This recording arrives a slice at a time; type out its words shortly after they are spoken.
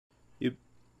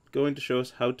going to show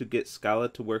us how to get Scala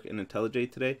to work in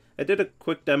IntelliJ today. I did a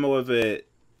quick demo of it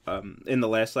in the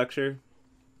last lecture.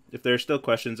 If there are still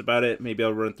questions about it, maybe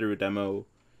I'll run through a demo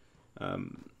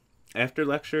after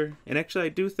lecture. And actually, I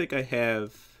do think I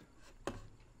have...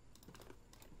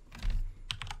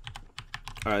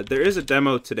 there is a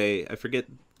demo today. I forget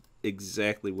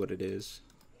exactly what it is,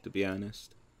 to be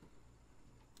honest.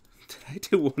 Did I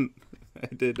do one? I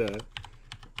did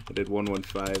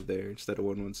 115 there instead of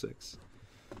 116.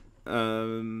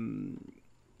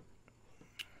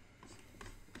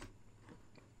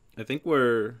 I think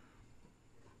we're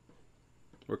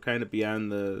kind of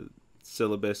beyond the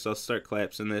syllabus. I'll start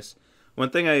collapsing this.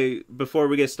 One thing before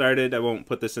we get started, I won't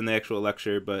put this in the actual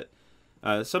lecture, but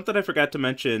something I forgot to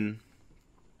mention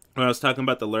when I was talking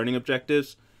about the learning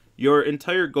objectives. Your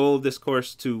entire goal of this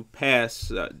course to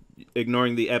pass,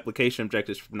 ignoring the application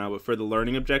objectives for now, but for the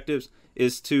learning objectives,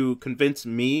 is to convince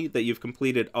me that you've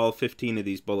completed all 15 of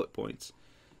these bullet points.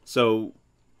 So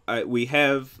we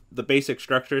have the basic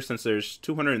structure. Since there's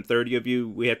 230 of you,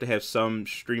 we have to have some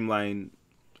streamlined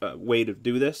way to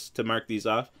do this, to mark these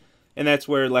off. And that's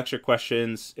where lecture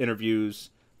questions, interviews,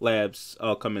 labs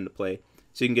all come into play.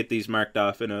 So you can get these marked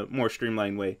off in a more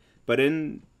streamlined way. But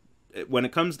when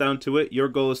it comes down to it, your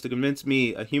goal is to convince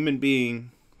me, a human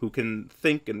being who can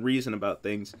think and reason about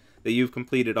things, that you've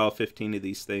completed all 15 of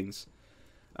these things.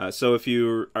 So if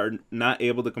you are not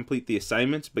able to complete the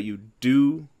assignments, but you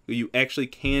actually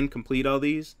can complete all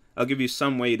these, I'll give you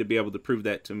some way to be able to prove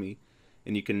that to me,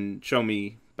 and you can show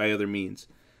me by other means.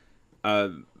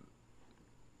 And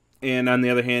on the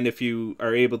other hand, if you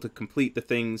are able to complete the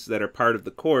things that are part of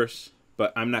the course,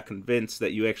 but I'm not convinced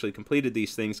that you actually completed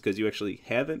these things because you actually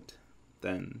haven't,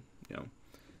 then,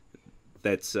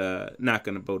 that's not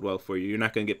going to bode well for you. You're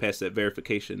not going to get past that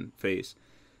verification phase.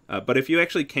 But if you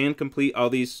actually can complete all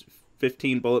these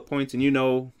 15 bullet points, and you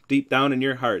know deep down in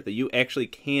your heart that you actually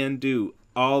can do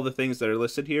all the things that are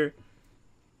listed here,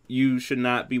 you should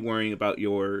not be worrying about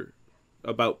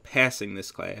passing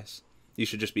this class. You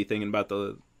should just be thinking about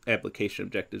the application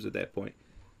objectives at that point.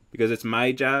 Because it's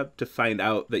my job to find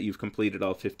out that you've completed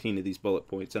all 15 of these bullet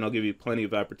points, and I'll give you plenty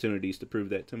of opportunities to prove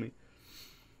that to me.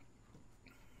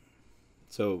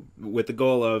 So with the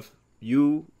goal of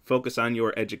you focus on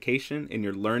your education and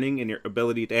your learning and your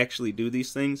ability to actually do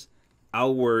these things,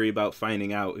 I'll worry about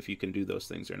finding out if you can do those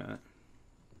things or not.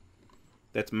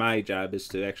 That's my job, is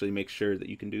to actually make sure that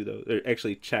you can do those, or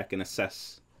actually check and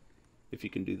assess if you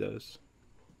can do those.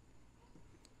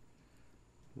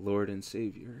 Lord and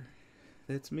Savior,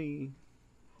 that's me.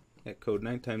 That code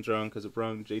 9 times wrong because of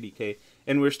wrong JDK.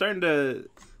 And we're starting to...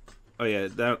 Oh yeah,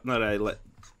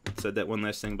 said that one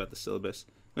last thing about the syllabus.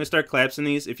 I'm going to start collapsing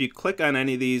these. If you click on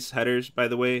any of these headers, by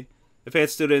the way, I've had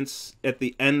students at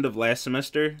the end of last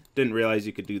semester didn't realize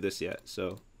you could do this yet,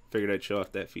 so figured I'd show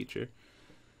off that feature.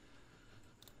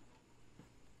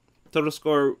 Total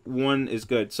score 1 is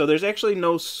good. So there's actually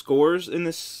no scores in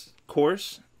this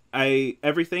course.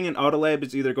 Everything in Autolab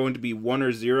is either going to be 1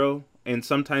 or 0, and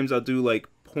sometimes I'll do like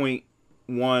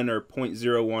 0.1 or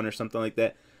 0.01 or something like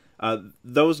that.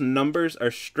 Those numbers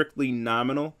are strictly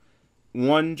nominal.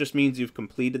 1 just means you've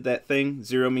completed that thing.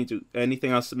 0 means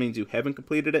anything else means you haven't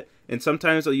completed it. And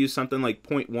sometimes I'll use something like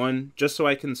 0.1 just so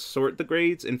I can sort the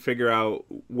grades and figure out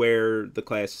where the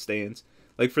class stands.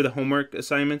 Like for the homework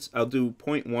assignments, I'll do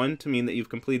 0.1 to mean that you've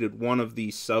completed one of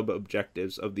the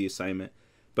sub-objectives of the assignment.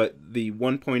 But the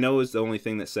 1.0 is the only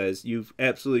thing that says you've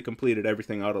absolutely completed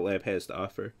everything Autolab has to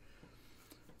offer.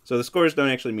 So the scores don't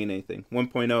actually mean anything.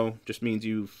 1.0 just means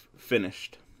you've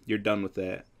finished. You're done with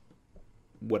that.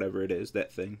 Whatever it is,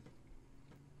 that thing.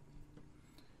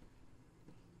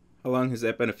 How long has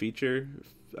that been a feature?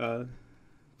 A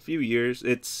few years.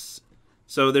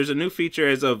 So there's a new feature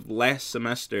as of last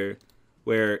semester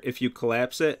where if you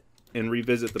collapse it and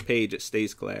revisit the page, it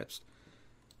stays collapsed.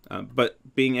 But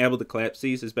being able to collapse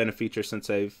these has been a feature since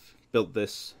I've built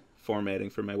this formatting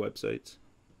for my websites.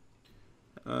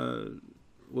 What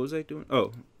was I doing?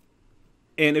 Oh,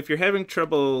 and if you're having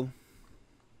trouble...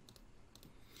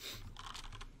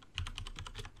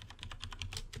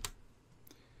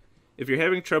 If you're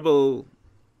having trouble...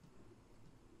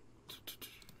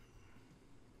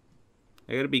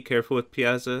 I gotta be careful with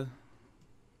Piazza.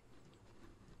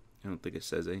 I don't think it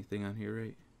says anything on here,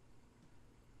 right?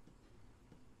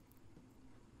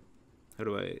 How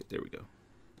do I... There we go.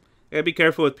 I gotta be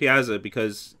careful with Piazza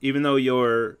because even though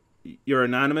you're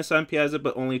anonymous on Piazza,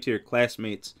 but only to your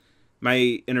classmates,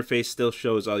 my interface still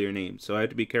shows all your names. So I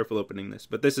have to be careful opening this.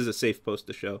 But this is a safe post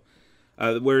to show.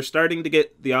 We're starting to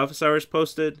get the office hours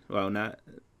posted. Well, not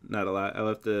a lot. I'll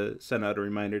have to send out a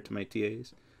reminder to my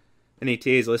TAs. Any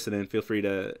TAs listening, feel free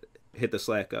to hit the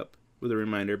Slack up. with a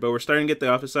reminder. But we're starting to get the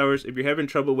office hours. If you're having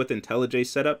trouble with IntelliJ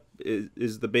setup,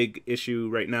 is the big issue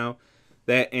right now.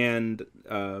 That and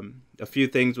a few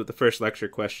things with the first lecture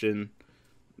question,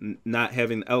 not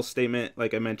having the else statement,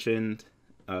 like I mentioned,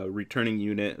 returning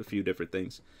unit, a few different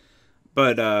things.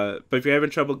 But if you're having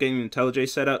trouble getting IntelliJ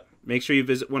set up, make sure you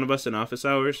visit one of us in office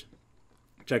hours.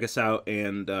 Check us out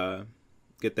and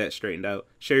get that straightened out.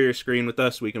 Share your screen with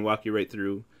us. We can walk you right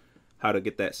through how to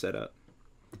get that set up.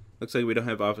 Looks like we don't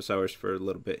have office hours for a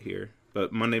little bit here.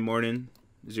 But Monday morning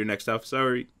is your next office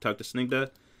hour. You talk to Snigda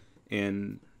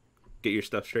and get your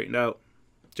stuff straightened out.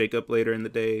 Jacob later in the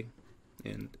day,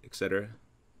 and etc.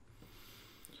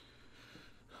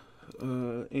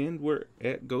 And we're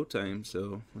at go time,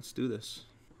 so let's do this.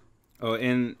 Oh,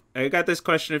 and I got this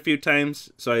question a few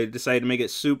times, so I decided to make it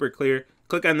super clear.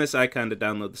 Click on this icon to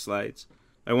download the slides.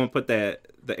 I won't put the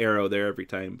arrow there every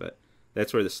time, but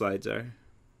that's where the slides are.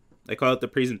 I call it the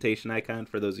presentation icon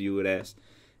for those of you who would ask.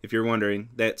 If you're wondering,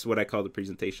 that's what I call the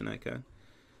presentation icon.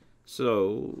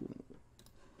 So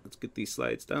let's get these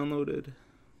slides downloaded.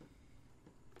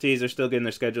 They're still getting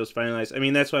their schedules finalized. I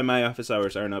mean, that's why my office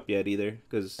hours aren't up yet either,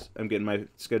 because I'm getting my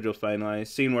schedule finalized,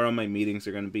 seeing where all my meetings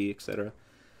are going to be, etc.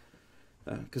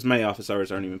 Because my office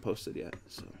hours aren't even posted yet.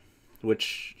 So,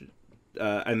 which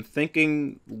I'm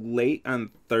thinking late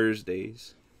on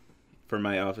Thursdays for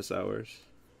my office hours,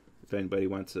 if anybody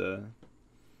wants to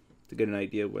get an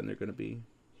idea of when they're going to be.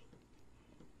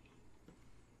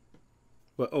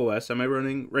 What OS am I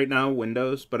running? Right now,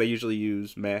 Windows, but I usually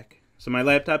use Mac. So my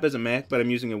laptop is a Mac, but I'm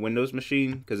using a Windows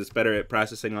machine because it's better at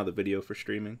processing all the video for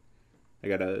streaming. I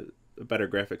got a better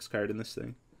graphics card in this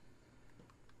thing.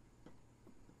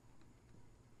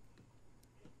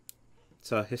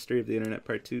 Saw History of the Internet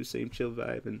Part 2, same chill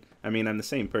vibe. And I mean, I'm the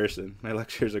same person. My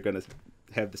lectures are going to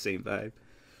have the same vibe.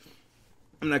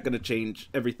 I'm not going to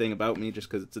change everything about me just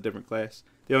because it's a different class.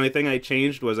 The only thing I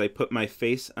changed was I put my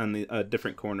face on the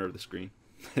different corner of the screen.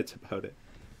 That's about it.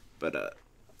 But,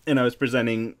 and I was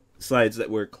presenting slides that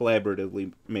were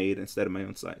collaboratively made instead of my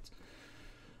own slides.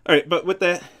 All right, but with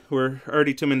that, we're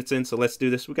already 2 minutes in, so let's do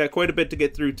this. We got quite a bit to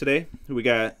get through today. We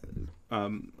got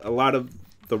a lot of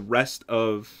the rest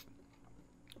of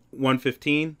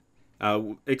 115,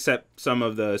 except some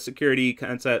of the security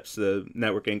concepts, the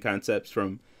networking concepts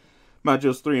from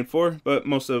modules 3 and 4, but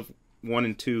most of 1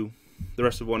 and 2, the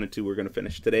rest of 1 and 2 we're going to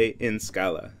finish today in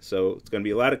Scala. So it's going to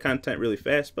be a lot of content really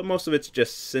fast, but most of it's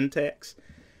just syntax.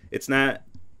 It's not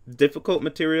difficult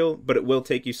material, but it will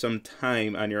take you some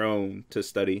time on your own to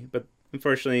study. But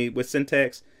unfortunately, with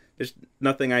syntax, there's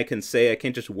nothing I can say. I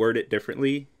can't just word it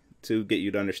differently to get you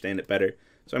to understand it better.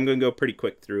 So I'm going to go pretty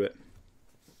quick through it.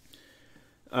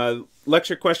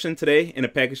 Lecture question today in a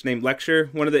package named lecture.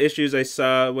 One of the issues I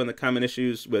saw, one of the common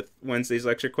issues with Wednesday's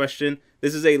lecture question,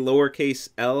 this is a lowercase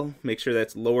l. Make sure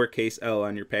that's lowercase l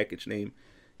on your package name.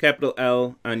 Capital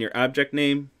L on your object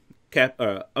name.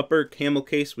 Upper camel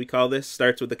case, we call this,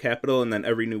 starts with a capital and then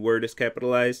every new word is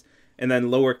capitalized. And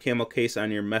then lower camel case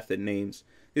on your method names.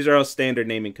 These are all standard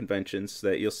naming conventions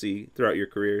that you'll see throughout your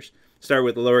careers. Start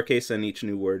with lowercase and each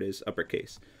new word is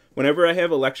uppercase. Whenever I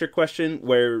have a lecture question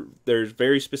where there's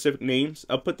very specific names,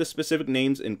 I'll put the specific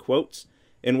names in quotes.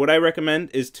 And what I recommend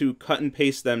is to cut and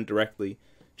paste them directly,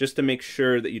 just to make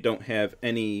sure that you don't have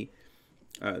any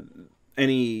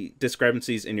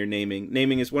discrepancies in your naming.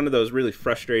 Naming is one of those really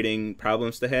frustrating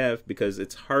problems to have because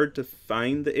it's hard to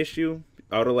find the issue.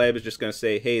 Autolab is just going to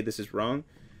say, hey, this is wrong.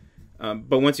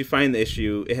 But once you find the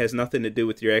issue, it has nothing to do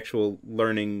with your actual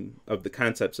learning of the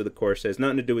concepts of the course. It has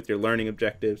nothing to do with your learning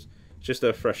objectives. It's just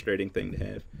a frustrating thing to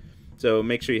have. So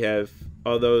make sure you have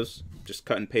all those. Just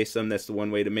cut and paste them. That's the one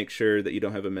way to make sure that you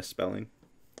don't have a misspelling.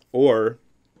 Or,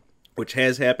 which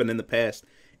has happened in the past,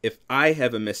 if I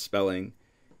have a misspelling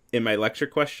in my lecture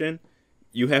question,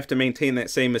 you have to maintain that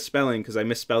same misspelling because I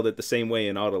misspelled it the same way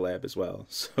in Autolab as well.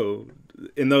 So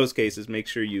in those cases, make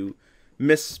sure you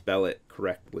misspell it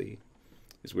correctly.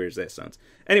 As weird as that sounds.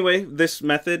 Anyway, this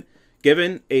method,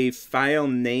 given a file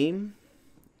name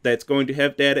that's going to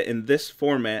have data in this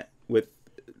format with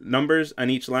numbers on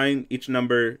each line, each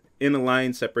number in a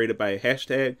line separated by a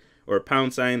hashtag or a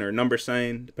pound sign or a number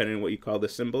sign, depending on what you call the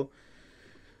symbol.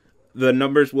 The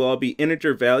numbers will all be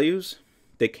integer values.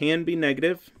 They can be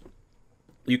negative.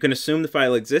 You can assume the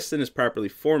file exists and is properly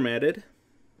formatted.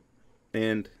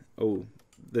 And, oh,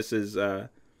 this is,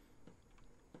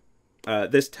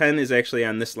 this 10 is actually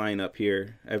on this line up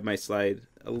here. I have my slide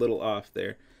a little off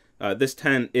there. This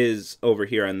 10 is over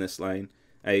here on this line.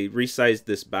 I resized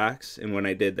this box, and when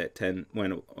I did, that 10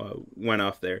 went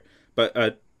off there. But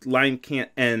a line can't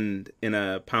end in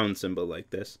a pound symbol like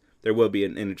this. there will be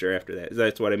an integer after that.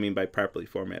 That's what I mean by properly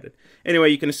formatted. Anyway,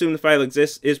 you can assume the file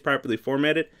exists, is properly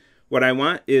formatted. What I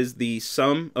want is the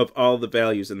sum of all the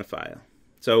values in the file.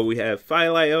 So we have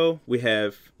file IO, we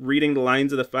have reading the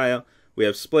lines of the file, we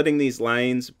have splitting these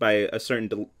lines by a certain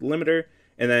delimiter,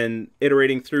 and then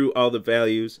iterating through all the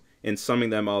values and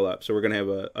summing them all up. So we're going to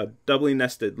have a doubly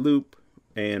nested loop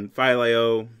and file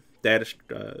IO, data,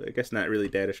 I guess not really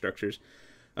data structures,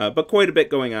 but quite a bit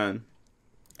going on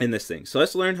in this thing. So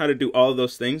let's learn how to do all of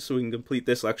those things so we can complete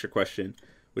this lecture question,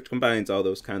 which combines all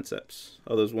those concepts,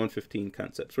 all those 115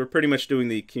 concepts. We're pretty much doing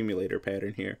the accumulator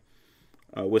pattern here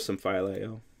with some file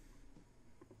IO.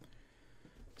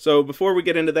 So before we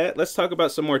get into that, let's talk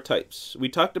about some more types. We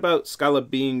talked about Scala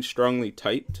being strongly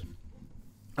typed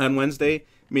on Wednesday,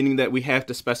 meaning that we have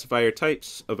to specify our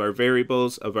types of our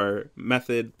variables, of our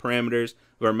method parameters,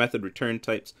 of our method return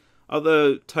types. All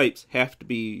the types have to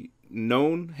be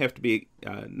known, have to be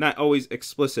not always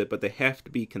explicit, but they have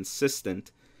to be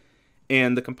consistent.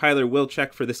 And the compiler will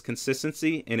check for this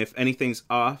consistency, and if anything's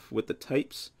off with the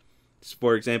types,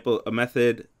 for example, a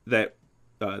method that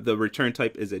the return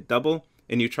type is a double,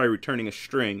 and you try returning a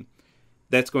string,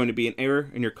 that's going to be an error,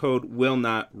 and your code will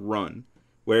not run.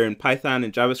 Where in Python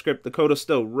and JavaScript, the code will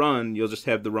still run, you'll just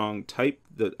have the wrong type,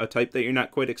 a type that you're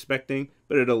not quite expecting,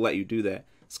 but it'll let you do that.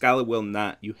 Scala will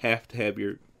not. You have to have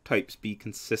your types be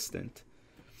consistent.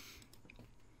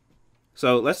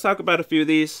 So let's talk about a few of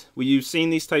these. You've seen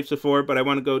these types before, but I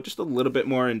want to go just a little bit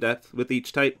more in depth with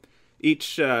each type.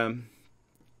 Each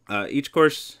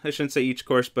course, I shouldn't say each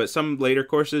course, but some later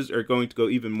courses are going to go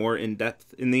even more in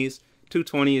depth in these.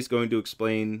 220 is going to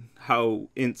explain how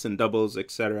ints and doubles,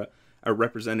 etc. are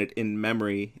represented in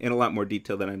memory in a lot more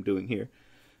detail than I'm doing here.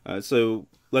 So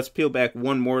let's peel back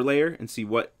one more layer and see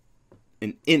what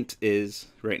an int is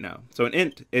right now. So an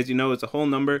int, as you know, is a whole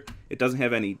number. It doesn't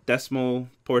have any decimal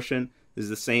portion. This is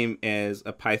the same as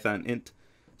a Python int.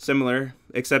 Similar,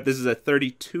 except this is a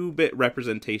 32-bit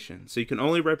representation. So you can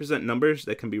only represent numbers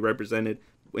that can be represented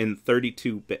in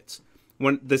 32 bits.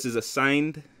 This is a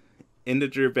signed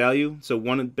integer value, so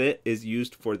 1 bit is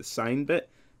used for the sign bit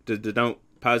to denote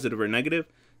positive or negative.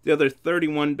 The other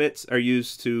 31 bits are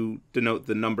used to denote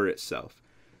the number itself.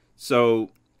 So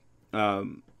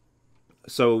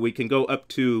we can go up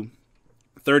to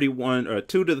 31, or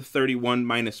 2 to the 31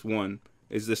 minus 1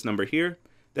 is this number here.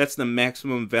 That's the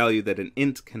maximum value that an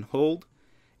int can hold.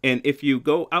 And if you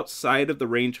go outside of the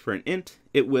range for an int,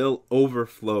 it will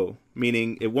overflow,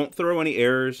 meaning it won't throw any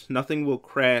errors, nothing will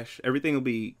crash, everything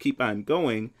will keep on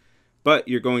going, but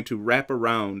you're going to wrap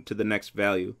around to the next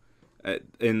value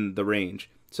in the range.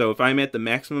 So if I'm at the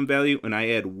maximum value and I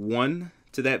add 1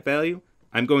 to that value,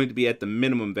 I'm going to be at the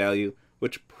minimum value,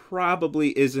 which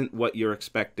probably isn't what you're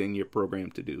expecting your program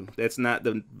to do. That's not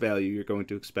the value you're going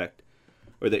to expect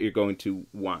or that you're going to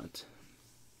want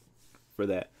for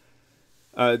that.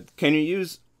 Can you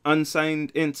use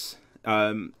unsigned ints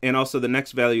and also the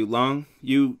next value long?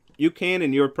 You can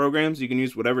in your programs. You can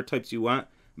use whatever types you want.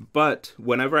 But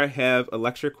whenever I have a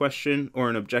lecture question or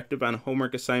an objective on a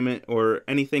homework assignment or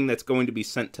anything that's going to be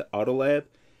sent to Autolab,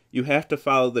 you have to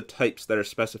follow the types that are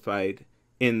specified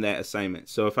in that assignment.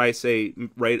 So if I say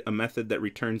write a method that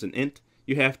returns an int,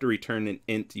 you have to return an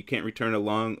int. You can't return a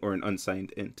long or an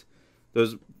unsigned int.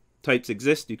 Those types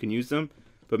exist. You can use them,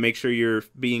 but make sure you're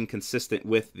being consistent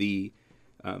with the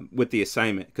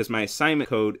assignment, because my assignment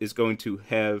code is going to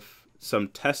have some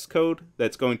test code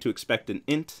that's going to expect an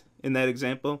int in that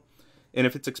example. And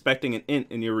if it's expecting an int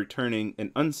and you're returning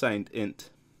an unsigned int,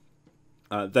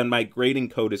 then my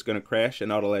grading code is going to crash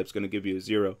and Autolab's going to give you a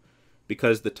 0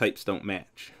 because the types don't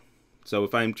match. So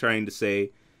if I'm trying to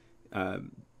say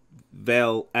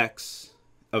val x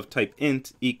of type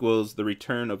int equals the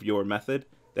return of your method,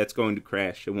 that's going to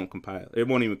crash. It won't compile. It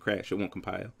won't even crash. It won't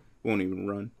compile. It won't even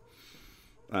run.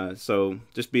 So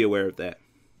just be aware of that.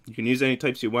 You can use any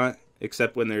types you want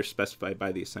except when they're specified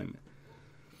by the assignment.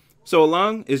 So a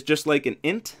long is just like an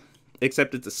int,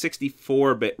 except it's a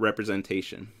 64-bit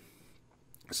representation.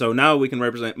 So now we can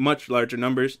represent much larger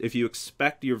numbers. If you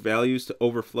expect your values to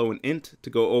overflow an int to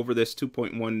go over this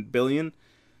 2.1 billion,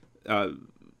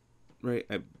 right?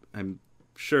 I'm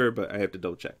sure, but I have to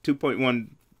double check. 2.1,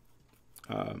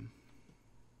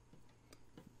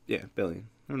 yeah, billion.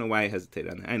 I don't know why I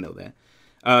hesitated on that. I know that.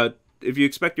 If you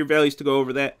expect your values to go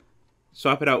over that,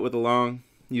 swap it out with a long.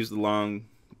 Use the long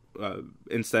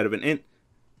instead of an int.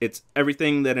 It's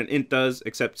everything that an int does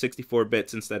except 64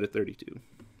 bits instead of 32.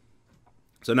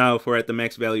 So now if we're at the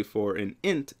max value for an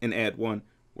int and add 1,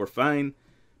 we're fine.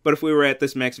 But if we were at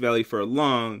this max value for a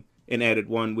long and added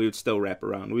 1, we would still wrap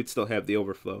around. We'd still have the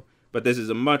overflow. But this is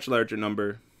a much larger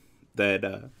number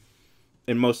that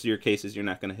in most of your cases, you're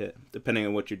not going to hit, depending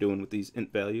on what you're doing with these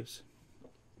int values.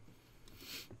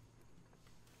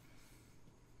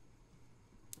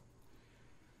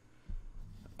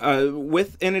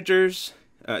 With integers,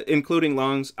 including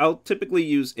longs, I'll typically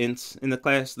use ints. In the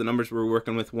class, the numbers we're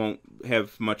working with won't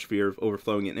have much fear of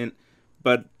overflowing an int.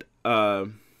 But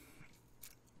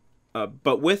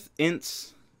with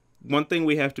ints, one thing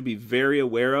we have to be very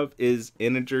aware of is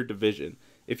integer division.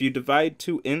 If you divide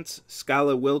two ints,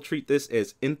 Scala will treat this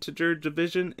as integer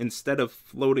division instead of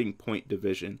floating point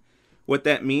division. What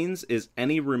that means is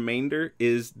any remainder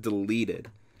is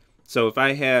deleted. So if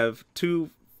I have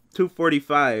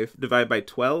 245 divided by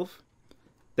 12,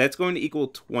 that's going to equal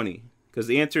 20, because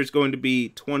the answer is going to be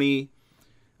 20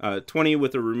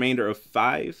 with a remainder of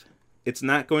 5. It's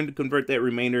not going to convert that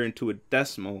remainder into a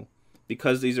decimal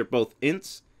because these are both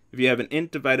ints. If you have an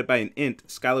int divided by an int,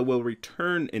 Scala will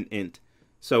return an int.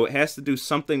 So it has to do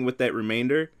something with that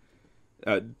remainder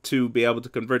to be able to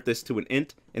convert this to an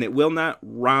int, and it will not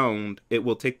round, it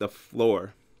will take the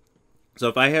floor. So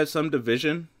if I have some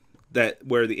division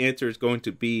where the answer is going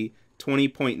to be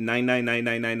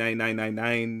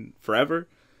 20.999999999 forever,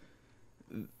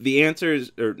 the answer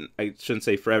is, or I shouldn't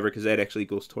say forever because that actually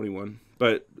equals 21,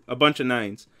 but a bunch of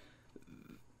nines.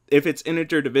 If it's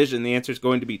integer division, the answer is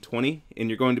going to be 20, and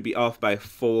you're going to be off by a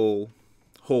full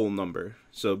whole number.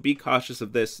 So be cautious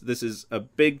of this. This is a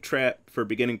big trap for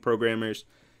beginning programmers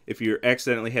if you're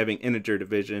accidentally having integer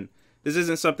division. This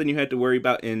isn't something you had to worry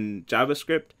about in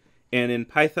JavaScript, and in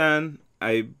Python,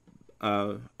 I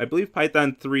believe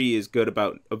Python 3 is good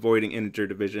about avoiding integer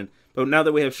division. But now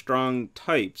that we have strong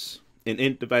types, an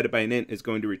int divided by an int is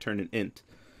going to return an int,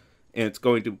 and it's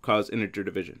going to cause integer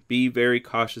division. Be very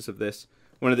cautious of this.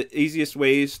 One of the easiest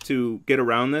ways to get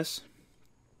around this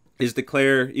is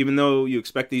declare, even though you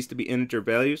expect these to be integer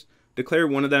values, declare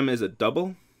one of them as a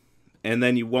double, and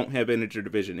then you won't have integer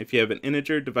division. If you have an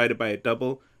integer divided by a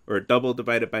double, or a double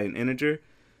divided by an integer,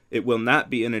 it will not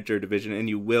be integer division, and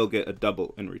you will get a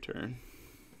double in return.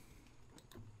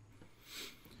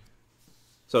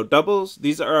 So doubles,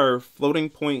 these are our floating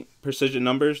point precision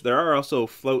numbers. There are also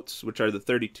floats, which are the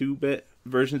 32-bit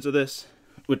versions of this,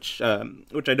 which I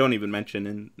don't even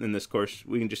mention in this course.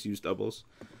 We can just use doubles.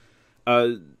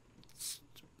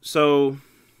 So,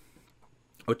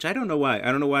 which I don't know why.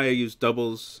 I don't know why I use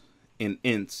doubles in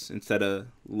ints instead of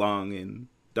long in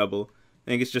double.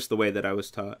 I think it's just the way that I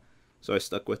was taught, so I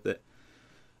stuck with it.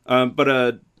 But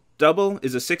a double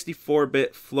is a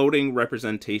 64-bit floating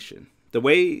representation. The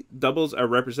way doubles are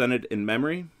represented in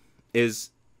memory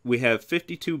is we have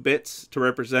 52 bits to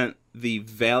represent the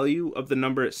value of the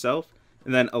number itself,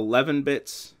 and then 11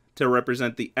 bits to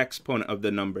represent the exponent of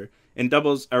the number. And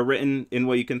doubles are written in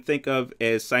what you can think of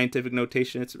as scientific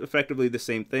notation. It's effectively the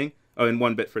same thing. Oh, and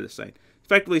 1 bit for the sign.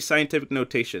 Effectively scientific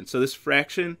notation. So this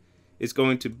fraction is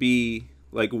going to be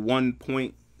like 1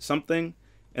 point something,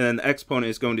 and then the exponent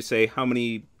is going to say how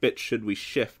many bits should we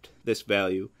shift this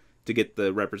value to get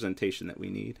the representation that we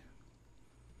need.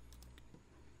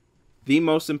 The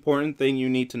most important thing you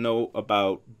need to know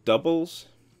about doubles,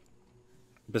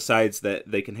 besides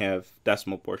that they can have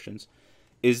decimal portions,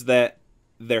 is that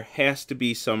there has to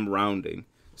be some rounding.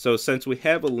 So since we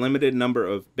have a limited number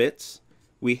of bits,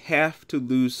 we have to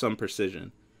lose some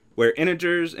precision. Where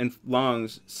integers and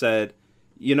longs said,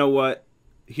 you know what,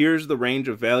 here's the range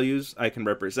of values I can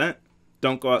represent.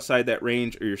 Don't go outside that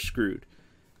range or you're screwed.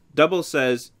 Double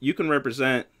says you can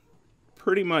represent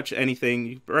pretty much anything.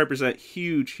 You can represent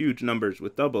huge numbers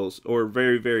with doubles, or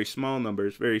very small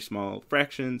numbers, very small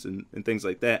fractions and things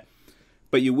like that.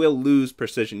 But you will lose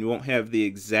precision. You won't have the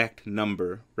exact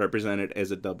number represented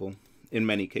as a double in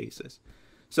many cases.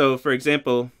 So for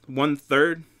example,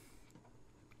 1/3,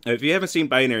 if you haven't seen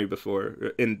binary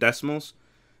before in decimals,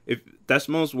 if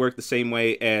decimals work the same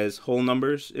way as whole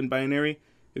numbers in binary,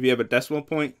 if you have a decimal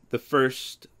point, the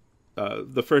first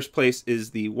place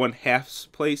is the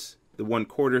 1/2 place, the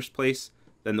 1/4 place,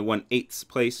 then the 1/8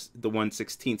 place, the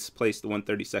 1/16 place, the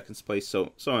 1/32 place,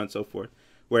 so on and so forth.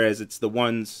 Whereas it's the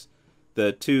ones,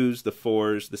 the 2s, the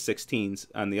 4s, the 16s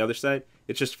on the other side.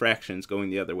 It's just fractions going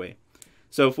the other way.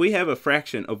 So if we have a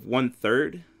fraction of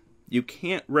 1/3, you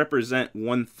can't represent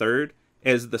 1/3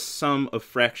 as the sum of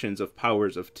fractions of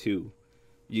powers of 2.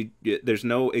 There's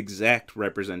no exact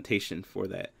representation for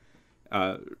that.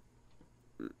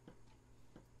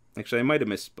 Actually, I might have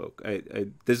misspoke.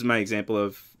 This is my example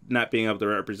of not being able to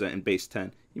represent in base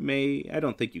 10. I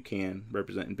don't think you can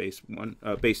represent in base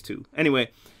 2.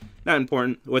 Anyway, not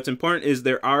important. What's important is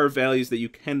there are values that you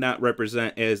cannot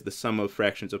represent as the sum of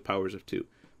fractions of powers of 2.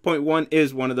 0.1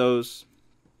 is one of those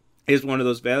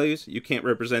values. You can't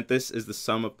represent this as the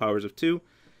sum of powers of 2.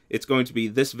 it's going to be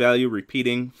this value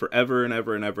repeating forever and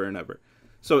ever and ever and ever.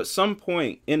 So at some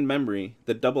point in memory,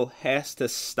 the double has to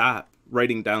stop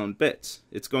writing down bits.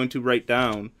 It's going to write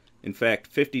down, in fact,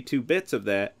 52 bits of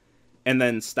that, and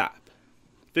then stop.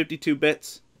 52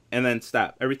 bits, and then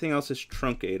stop. Everything else is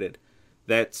truncated.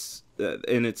 That's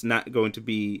and it's not going to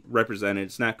be represented.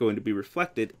 It's not going to be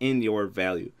reflected in your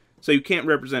value. So you can't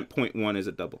represent 0.1 as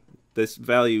a double. This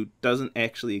value doesn't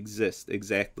actually exist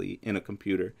exactly in a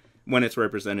computer when it's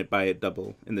represented by a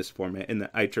double in this format, in the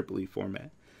IEEE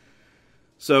format.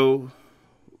 So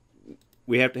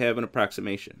we have to have an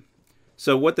approximation.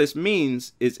 So what this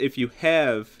means is if you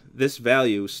have this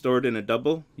value stored in a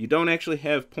double, you don't actually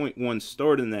have 0.1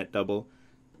 stored in that double.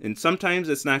 And sometimes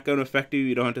it's not going to affect you.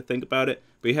 You don't have to think about it.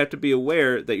 But you have to be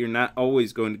aware that you're not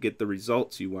always going to get the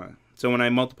results you want. So when I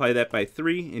multiply that by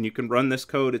 3, and you can run this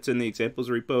code, it's in the examples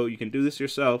repo, you can do this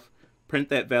yourself, print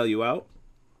that value out.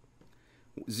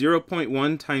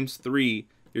 0.1 times 3,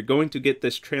 you're going to get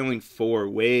this trailing 4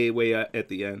 way at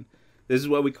the end. This is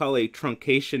what we call a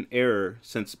truncation error.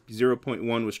 Since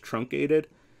 0.1 was truncated,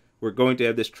 we're going to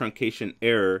have this truncation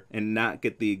error and not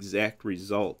get the exact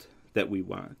result that we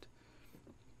want.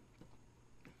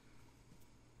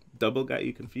 Double got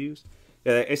you confused?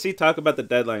 Yeah, I see talk about the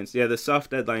deadlines. Yeah, the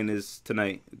soft deadline is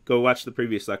tonight. Go watch the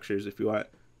previous lectures if you want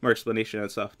more explanation on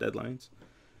soft deadlines.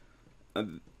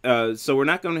 So we're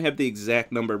not going to have the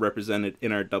exact number represented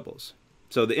in our doubles.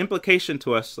 So the implication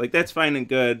to us, like, that's fine and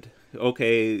good.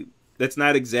 Okay, that's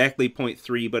not exactly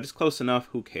 0.3, but it's close enough.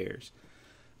 Who cares?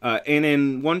 And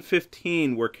in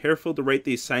 115, we're careful to write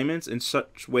the assignments in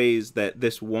such ways that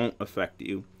this won't affect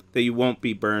you, that you won't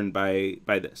be burned by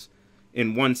this.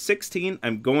 In 116,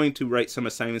 I'm going to write some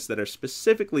assignments that are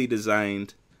specifically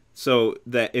designed so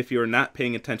that if you're not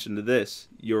paying attention to this,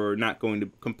 you're not going to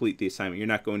complete the assignment. You're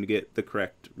not going to get the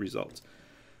correct results.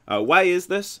 Why is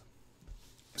this?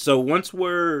 So once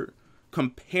we're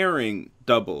comparing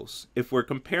doubles, if we're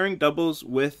comparing doubles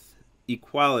with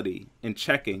equality and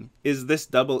checking, is this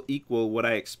double equal what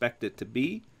I expect it to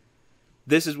be?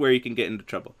 This is where you can get into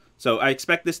trouble. So I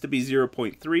expect this to be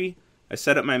 0.3. I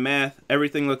set up my math.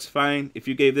 Everything looks fine. If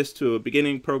you gave this to a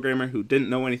beginning programmer who didn't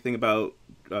know anything about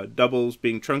doubles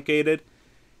being truncated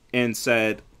and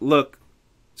said, look,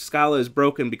 Scala is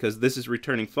broken because this is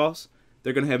returning false,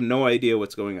 they're going to have no idea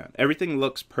what's going on. Everything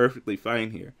looks perfectly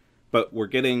fine here, but we're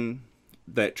getting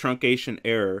that truncation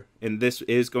error, and this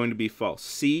is going to be false.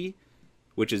 C,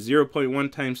 which is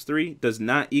 0.1 times 3, does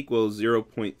not equal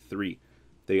 0.3.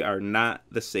 They are not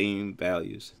the same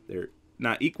values. They're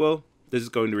not equal. This is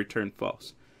going to return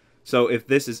false. So if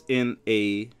this is in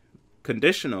a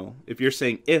conditional, if you're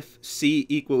saying if C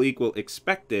equal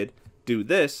expected, do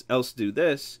this, else do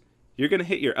this, you're going to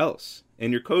hit your else.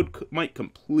 And your code might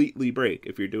completely break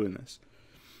if you're doing this.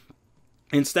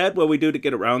 Instead, what we do to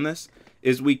get around this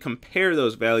is we compare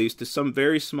those values to some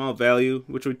very small value,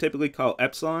 which we typically call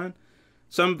epsilon,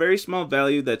 some very small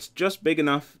value that's just big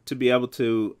enough to be able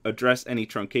to address any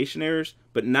truncation errors,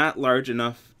 but not large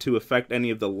enough to affect any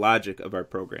of the logic of our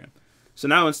program. So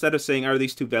now instead of saying, are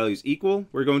these two values equal,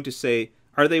 we're going to say,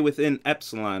 are they within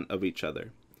epsilon of each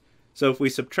other? So if we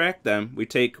subtract them, we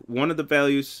take one of the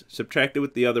values, subtract it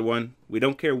with the other one. We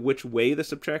don't care which way the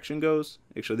subtraction goes.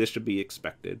 Actually, this should be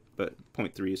expected, but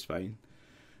 0.3 is fine.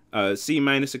 C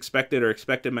minus expected or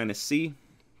expected minus C.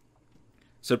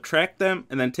 Subtract them,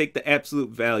 and then take the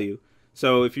absolute value.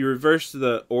 So if you reverse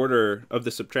the order of the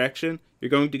subtraction,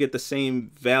 you're going to get the same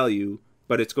value,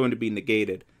 but it's going to be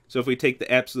negated. So if we take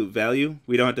the absolute value,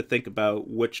 we don't have to think about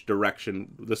which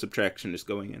direction the subtraction is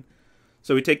going in.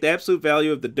 So we take the absolute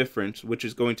value of the difference, which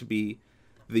is going to be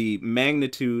the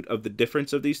magnitude of the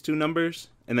difference of these two numbers,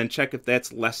 and then check if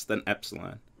that's less than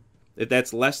epsilon. If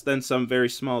that's less than some very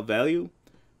small value,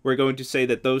 we're going to say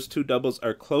that those two doubles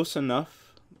are close enough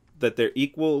that they're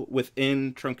equal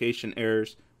within truncation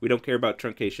errors. We don't care about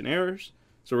truncation errors,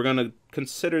 so we're going to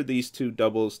consider these two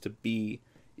doubles to be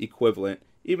equivalent,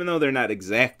 even though they're not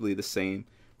exactly the same.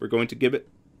 We're going to give it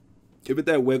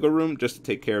that wiggle room just to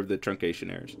take care of the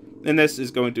truncation errors. And this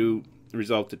is going to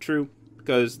resolve to true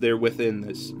because they're within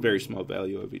this very small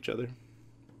value of each other.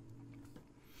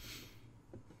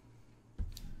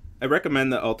 I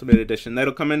recommend the Ultimate Edition.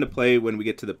 That'll come into play when we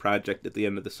get to the project at the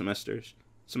end of the semester.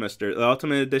 The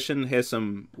Ultimate Edition has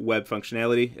some web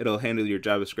functionality. It'll handle your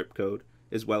JavaScript code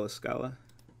as well as Scala.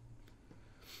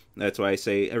 That's why I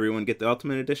say everyone get the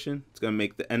Ultimate Edition. It's going to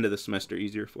make the end of the semester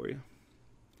easier for you.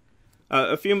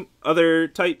 A few other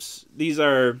types. These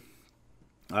are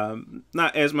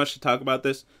not as much to talk about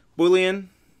this. Boolean,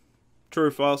 true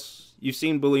or false. You've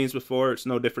seen Booleans before. It's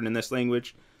no different in this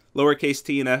language. Lowercase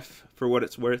t and f for what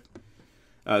it's worth.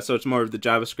 So it's more of the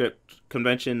JavaScript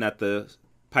convention, not the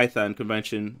Python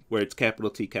convention where it's capital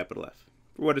T, capital F,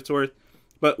 for what it's worth.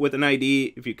 But with an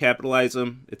ID, if you capitalize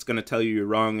them, it's going to tell you you're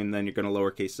wrong, and then you're going to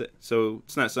lowercase it. So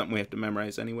it's not something we have to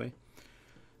memorize anyway.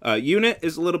 Unit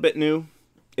is a little bit new.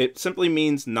 It simply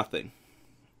means nothing.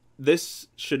 This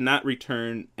should not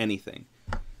return anything.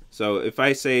 So if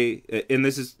I say, and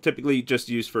this is typically just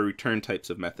used for return types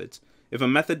of methods. If a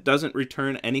method doesn't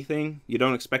return anything, you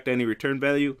don't expect any return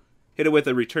value, hit it with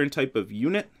a return type of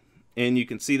unit. And you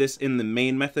can see this in the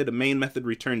main method. A main method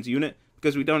returns unit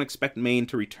because we don't expect main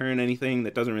to return anything.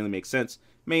 That doesn't really make sense.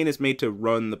 Main is made to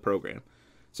run the program.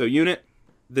 So unit,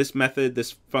 this method,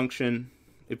 this function,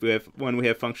 if we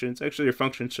have functions, actually your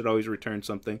function should always return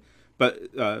something, but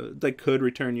they could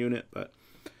return unit, but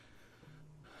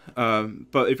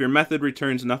if your method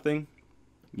returns nothing,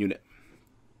 unit.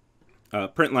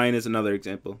 Print line is another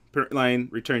example. Print line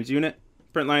returns unit.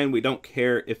 Print line, we don't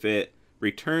care if it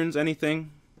returns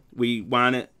anything. We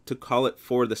want it to call it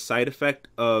for the side effect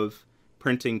of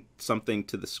printing something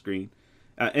to the screen.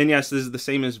 And yes, this is the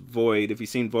same as void. If you've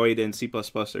seen void in C++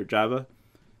 or Java,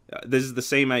 this is the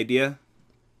same idea,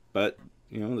 but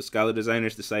the Scala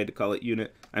designers decided to call it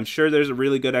unit. I'm sure there's a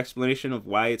really good explanation of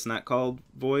why it's not called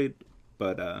void,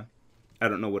 but I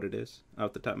don't know what it is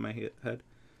off the top of my head.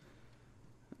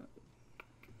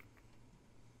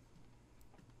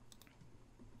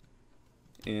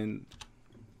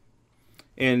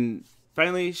 And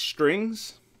finally,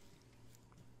 strings.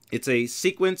 It's a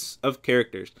sequence of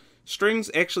characters. Strings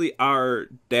actually are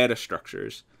data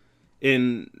structures.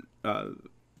 I'll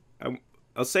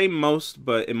say most,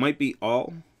 but it might be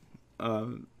all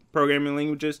programming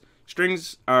languages.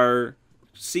 Strings are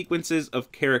sequences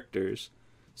of characters.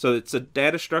 So it's a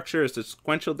data structure, it's a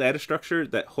sequential data structure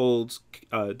that holds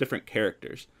different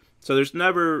characters. So there's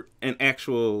never an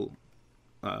actual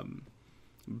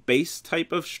base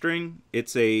type of string.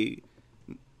 It's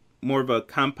more of a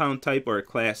compound type, or a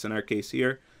class in our case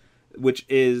here, which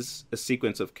is a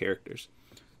sequence of characters.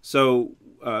 So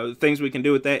things we can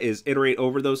do with that is iterate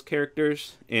over those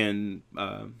characters, and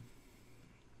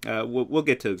we'll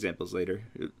get to examples later.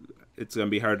 It's going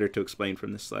to be harder to explain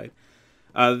from this slide.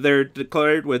 They're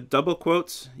declared with double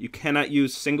quotes. You cannot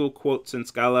use single quotes in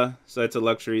Scala, so that's a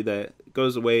luxury that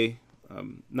goes away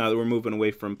now that we're moving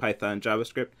away from Python and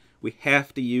JavaScript. We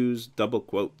have to use double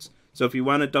quotes. So if you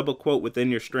want a double quote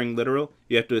within your string literal,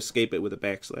 you have to escape it with a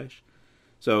backslash.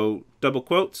 So double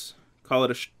quotes, call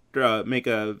it make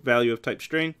a value of type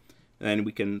string, and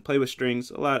we can play with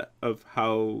strings. A lot of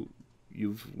how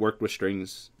you've worked with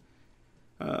strings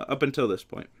up until this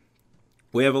point.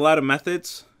 We have a lot of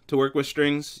methods to work with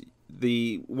strings.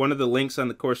 One of the links on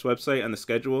the course website on the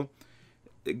schedule,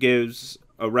 it gives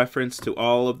a reference to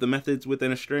all of the methods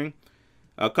within a string.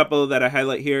 A couple that I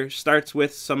highlight here: starts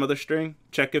with some other string.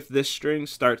 Check if this string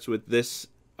starts with this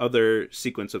other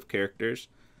sequence of characters.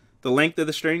 The length of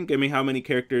the string, give me how many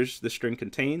characters the string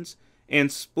contains.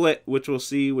 And split, which we'll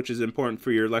see, which is important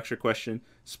for your lecture question.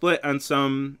 Split on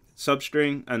some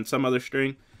substring, on some other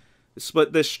string.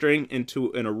 Split this string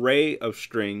into an array of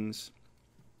strings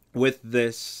with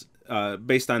this,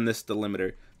 based on this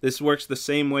delimiter. This works the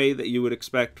same way that you would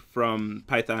expect from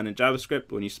Python and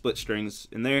JavaScript when you split strings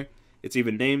in there. It's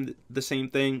even named the same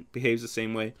thing, behaves the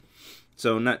same way.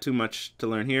 So not too much to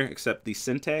learn here, except the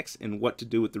syntax and what to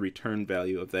do with the return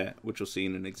value of that, which we'll see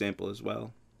in an example as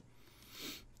well.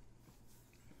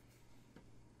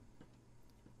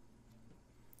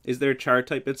 Is there a char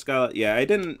type in Scala? Yeah, I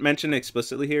didn't mention it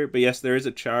explicitly here, but yes, there is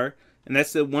a char. And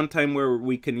that's the one time where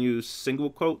we can use single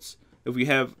quotes. If we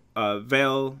have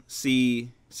val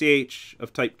ch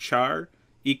of type char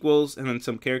equals and then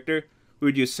some character, we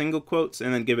would use single quotes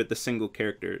and then give it the single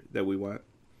character that we want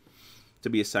to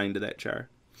be assigned to that char.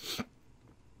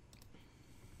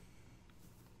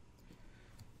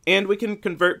 And we can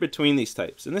convert between these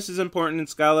types. And this is important in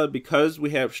Scala because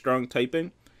we have strong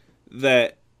typing,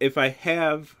 that if I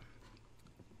have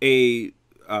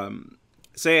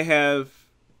say I have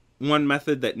one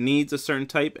method that needs a certain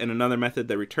type and another method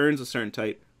that returns a certain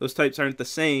type, those types aren't the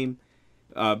same,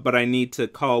 but I need to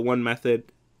call one method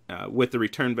with the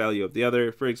return value of the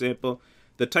other, for example.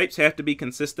 The types have to be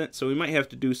consistent, so we might have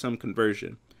to do some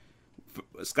conversion.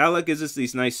 Scala gives us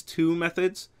these nice to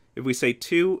methods. If we say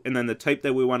to and then the type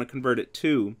that we want to convert it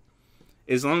to,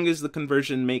 as long as the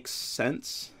conversion makes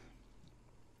sense,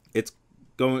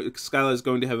 Scala is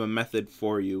going to have a method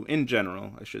for you, in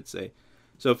general, I should say.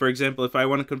 So for example, if I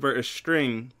want to convert a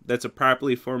string that's a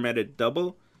properly formatted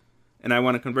double, and I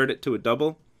want to convert it to a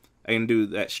double, I can do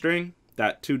that string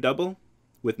dot to double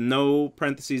with no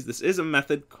parentheses. This is a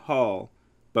method call,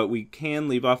 but we can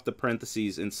leave off the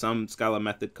parentheses in some Scala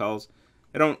method calls.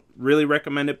 I don't really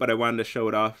recommend it, but I wanted to show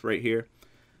it off right here.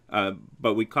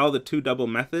 But we call the toDouble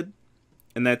method,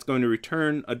 and that's going to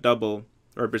return a double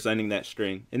representing that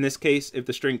string. In this case, if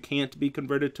the string can't be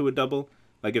converted to a double,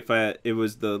 like if it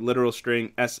was the literal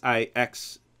string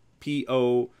SIXPONINTTHERE,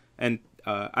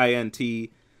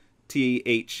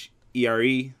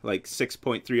 like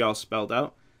 6.3 all spelled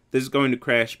out, this is going to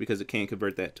crash because it can't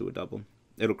convert that to a double.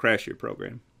 It'll crash your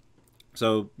program.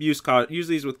 So use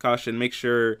these with caution. Make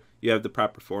sure you have the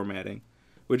proper formatting,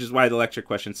 which is why the lecture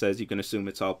question says you can assume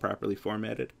it's all properly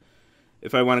formatted.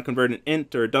 If I want to convert an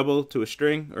int or a double to a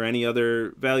string or any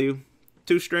other value,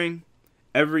 toString,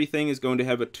 everything is going to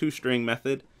have a toString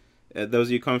method. Those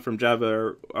of you coming from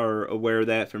Java are aware of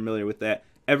that, familiar with that.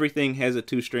 Everything has a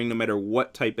toString no matter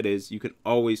what type it is. You can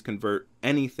always convert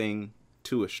anything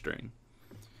to a string.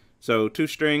 So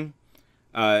toString,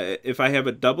 if I have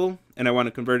a double and I want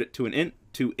to convert it to an int,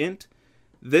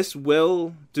 this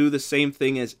will do the same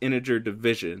thing as integer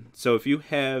division. So if you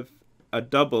have a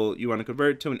double, you want to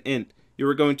convert it to an int, you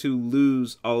are going to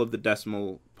lose all of the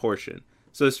decimal portion.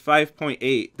 So this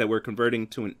 5.8 that we're converting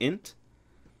to an int,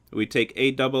 we take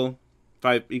a double,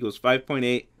 5 equals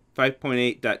 5.8,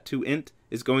 5.8.toInt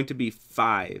is going to be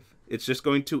 5. It's just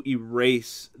going to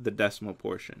erase the decimal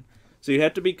portion. So you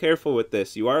have to be careful with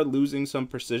this. You are losing some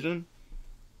precision.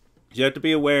 You have to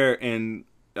be aware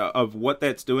of what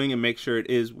that's doing and make sure it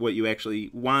is what you actually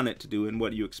want it to do and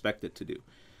what you expect it to do.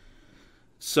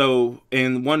 So,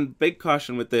 and one big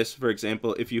caution with this, for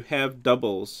example, if you have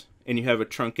doubles and you have a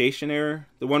truncation error,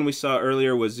 the one we saw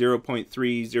earlier was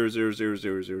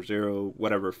 0.3000000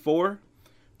 whatever 4.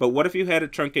 But what if you had a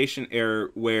truncation error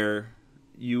where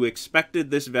you expected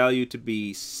this value to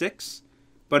be 6,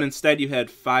 but instead you had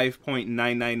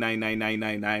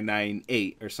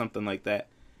 5.999999998 or something like that,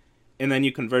 and then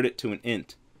you convert it to an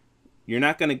int? You're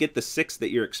not going to get the 6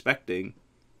 that you're expecting.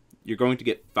 You're going to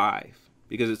get 5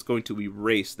 because it's going to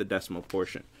erase the decimal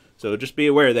portion. So just be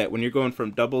aware that when you're going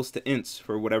from doubles to ints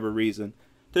for whatever reason,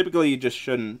 typically you just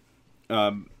shouldn't.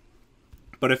 But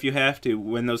if you have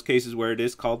to, in those cases where it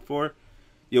is called for,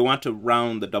 you'll want to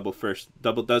round the double first.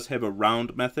 Double does have a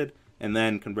round method, and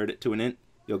then convert it to an int.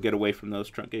 You'll get away from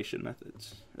those truncation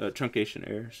methods, truncation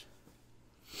errors.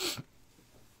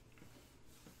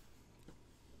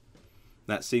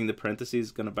 Not seeing the parentheses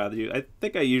is going to bother you. I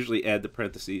think I usually add the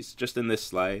parentheses just in this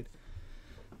slide.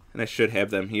 And I should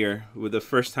have them here. With the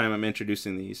first time I'm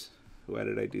introducing these. Why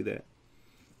did I do that?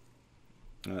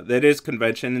 That is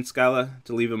convention in Scala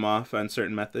to leave them off on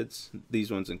certain methods.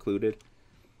 These ones included.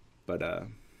 But I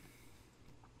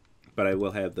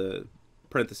will have the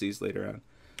parentheses later on.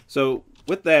 So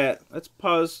with that, let's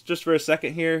pause just for a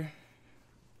second here.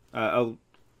 I'll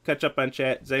catch up on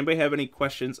chat. Does anybody have any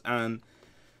questions on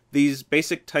these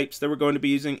basic types that we're going to be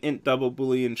using? Int, double,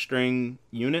 boolean, string,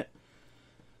 unit,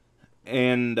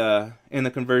 and the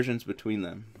conversions between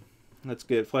them. Let's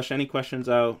flesh any questions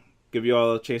out. Give you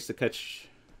all a chance to catch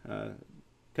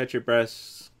your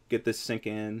breaths, get this sink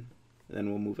in, and then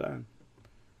we'll move on.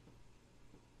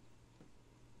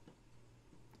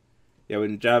 Yeah,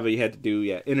 in Java you had to do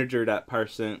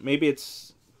integer.parseInt. Maybe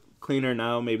it's cleaner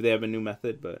now. Maybe they have a new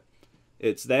method, but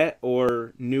it's that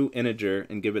or new integer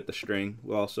and give it the string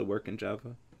will also work in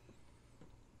Java.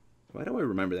 Why do I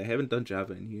remember that? I haven't done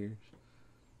Java in years.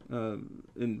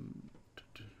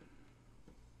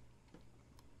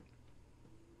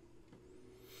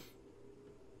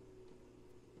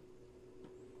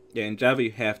 Yeah, in Java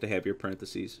you have to have your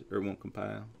parentheses or it won't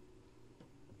compile.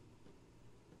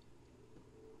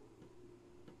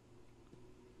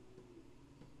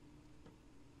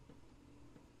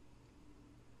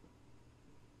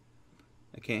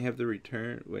 I can't have the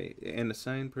return, and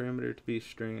assign parameter to be a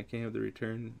string. I can't have the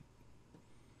return.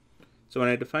 So when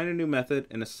I define a new method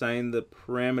and assign the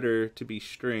parameter to be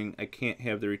string, I can't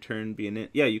have the return be an int.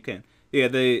 Yeah, you can. Yeah,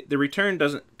 the return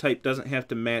type doesn't have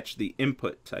to match the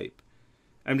input type.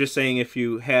 I'm just saying if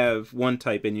you have one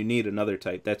type and you need another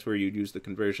type, that's where you'd use the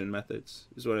conversion methods,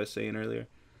 is what I was saying earlier.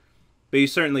 But you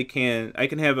certainly can. I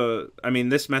can have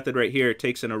this method right here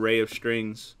takes an array of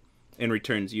strings and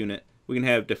returns unit. We can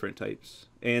have different types.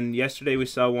 And yesterday we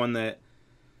saw one that,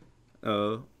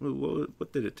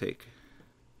 what did it take?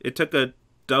 It took a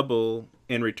double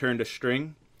and returned a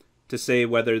string to say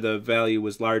whether the value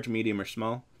was large, medium, or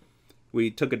small.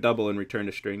 We took a double and returned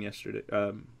a string yesterday.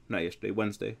 Not yesterday,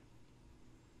 Wednesday.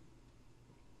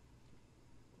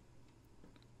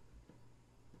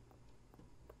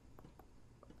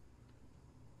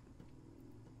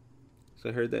 So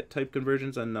I heard that type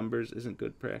conversions on numbers isn't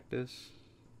good practice.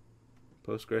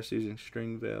 Postgres using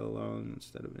string val long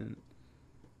instead of int.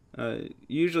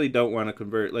 Usually don't want to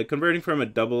convert. Like converting from a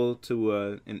double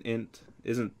to an int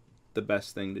isn't the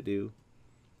best thing to do.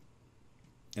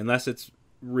 Unless it's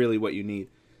really what you need.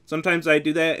 Sometimes I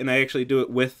do that, and I actually do it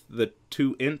with the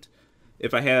toInt.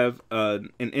 If I have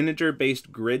an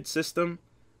integer-based grid system,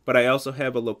 but I also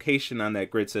have a location on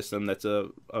that grid system that's a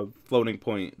floating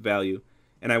point value,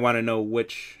 and I want to know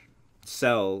which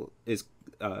cell is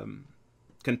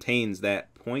contains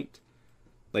that point,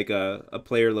 like a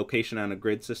player location on a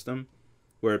grid system,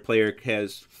 where a player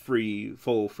has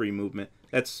full free movement.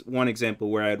 That's one example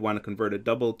where I'd want to convert a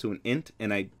double to an int,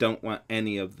 and I don't want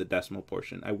any of the decimal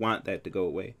portion. I want that to go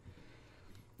away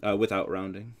without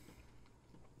rounding.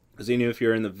 Because even if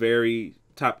you're in the very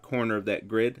top corner of that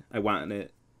grid, I want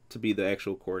it to be the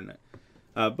actual coordinate.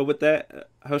 But with that,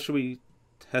 how should we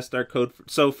test our code?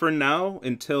 So for now,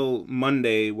 until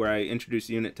Monday, where I introduce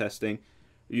unit testing,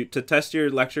 to test your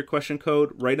lecture question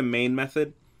code, write a main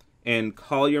method and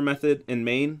call your method in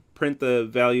main, print the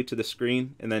value to the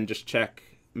screen, and then just check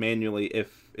manually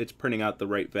if it's printing out the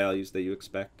right values that you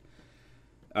expect.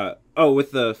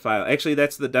 With the file. Actually,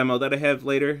 that's the demo that I have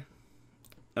later,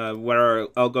 where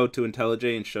I'll go to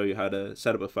IntelliJ and show you how to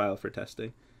set up a file for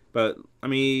testing. But let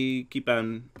me keep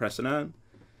on pressing on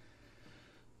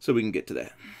so we can get to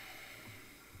that.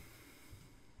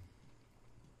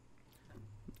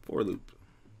 For loop.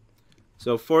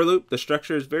 So for loop, the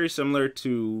structure is very similar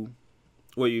to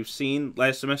what you've seen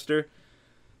last semester.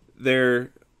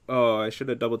 I should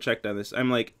have double checked on this. I'm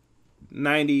like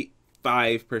 95%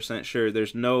 sure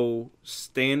there's no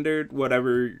standard,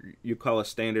 whatever you call a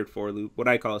standard for loop, what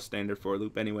I call a standard for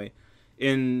loop anyway.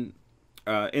 In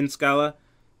Scala,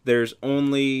 there's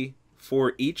only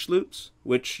for each loops,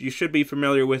 which you should be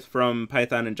familiar with from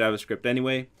Python and JavaScript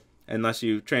anyway, unless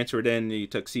you transferred in and you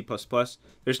took C++.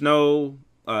 There's no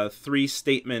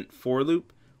three-statement for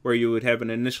loop where you would have an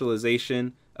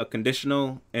initialization, a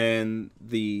conditional, and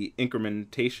the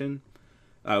incrementation.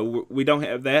 We don't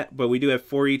have that, but we do have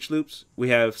for each loops. We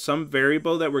have some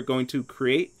variable that we're going to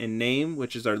create and name,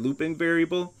 which is our looping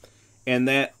variable, and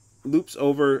that loops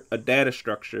over a data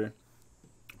structure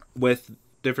with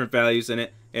different values in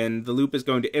it, and the loop is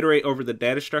going to iterate over the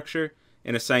data structure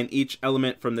and assign each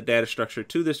element from the data structure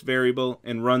to this variable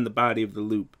and run the body of the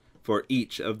loop for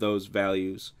each of those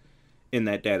values in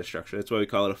that data structure. That's why we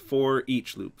call it a for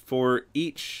each loop. For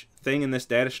each thing in this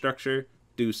data structure,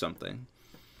 do something.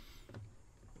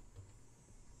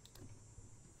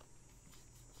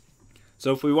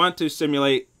 So if we want to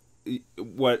simulate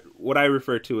what I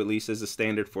refer to at least as a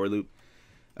standard for loop,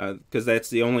 because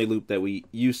that's the only loop that we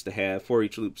used to have. For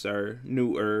each loops are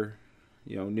newer,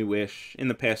 newish, in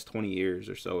the past 20 years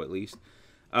or so at least.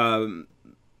 But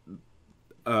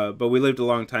we lived a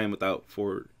long time without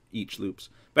for each loops.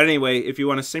 But anyway, if you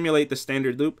want to simulate the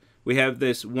standard loop, we have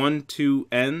this 1 to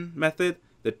n method.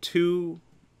 The to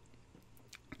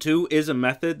is a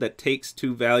method that takes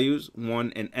two values,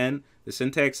 1 and n. The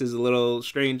syntax is a little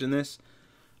strange in this.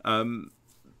 But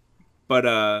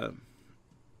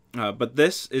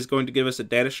this is going to give us a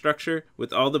data structure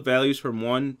with all the values from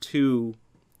 1 to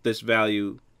this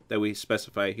value that we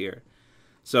specify here.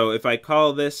 So if I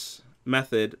call this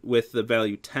method with the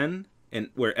value 10, and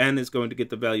where n is going to get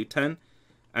the value 10,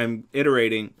 I'm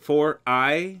iterating for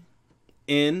I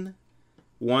in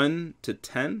 1 to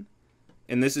 10,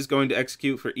 and this is going to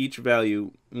execute for each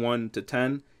value 1 to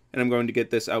 10, and I'm going to get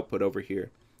this output over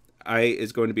here. I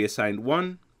is going to be assigned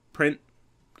 1, print.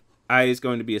 I is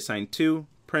going to be assigned 2,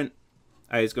 print.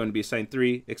 I is going to be assigned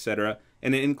 3, etc.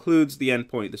 And it includes the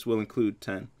endpoint. This will include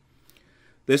 10.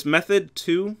 This method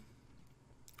 2,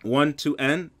 1 to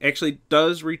n, actually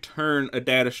does return a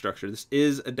data structure. This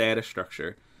is a data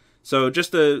structure. So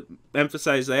just to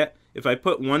emphasize that, if I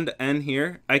put 1 to n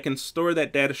here, I can store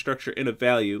that data structure in a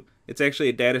value. It's actually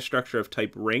a data structure of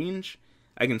type range.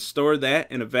 I can store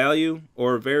that in a value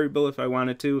or a variable if I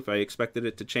wanted to, if I expected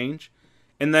it to change,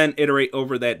 and then iterate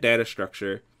over that data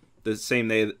structure the same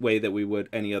way that we would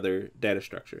any other data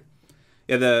structure.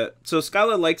 So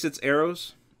Scala likes its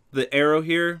arrows. The arrow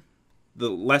here, the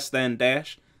less than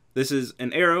dash, this is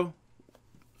an arrow,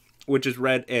 which is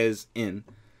read as in.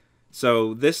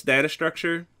 So this data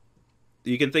structure,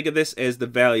 you can think of this as the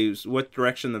values, what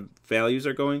direction the values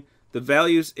are going. The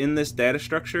values in this data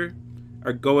structure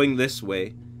are going this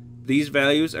way. These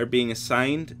values are being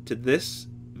assigned to this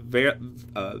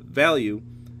value,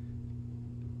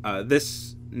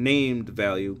 this named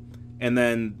value, and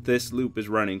then this loop is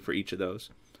running for each of those.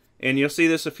 And you'll see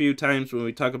this a few times when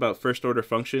we talk about first order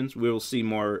functions. We will see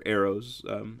more arrows.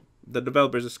 The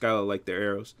developers of Scala like their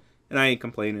arrows, and I ain't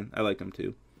complaining. I like them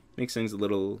too. Makes things a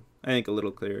little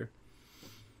clearer.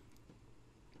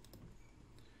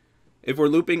 If we're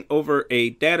looping over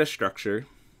a data structure,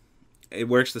 it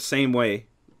works the same way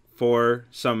for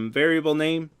some variable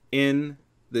name in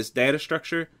this data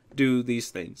structure, do these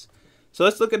things. So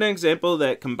let's look at an example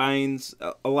that combines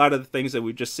a lot of the things that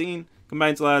we've just seen,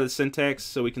 combines a lot of the syntax,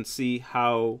 so we can see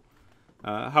how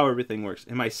everything works.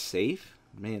 Am I safe?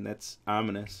 Man, that's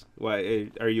ominous. Why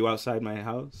are you outside my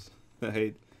house?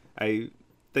 I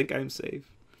think I'm safe.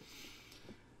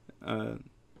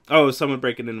 Oh, someone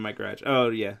breaking into my garage. Oh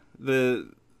yeah, the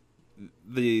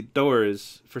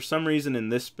doors for some reason in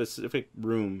this specific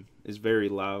room is very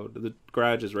loud. The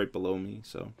garage is right below me,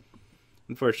 so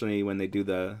unfortunately, when they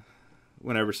do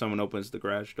whenever someone opens the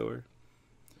garage door,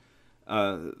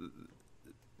 I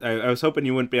was hoping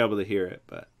you wouldn't be able to hear it,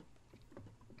 but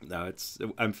no,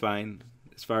 I'm fine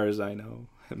as far as I know.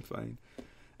 I'm fine.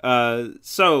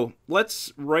 So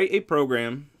let's write a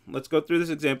program. Let's go through this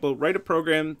example. Write a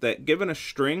program that, given a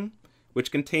string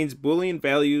which contains Boolean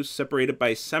values separated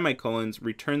by semicolons,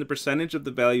 return the percentage of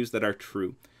the values that are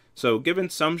true. So given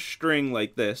some string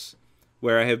like this,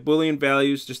 where I have Boolean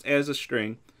values just as a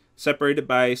string, separated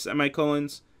by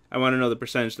semicolons, I want to know the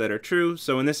percentage that are true.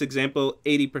 So in this example,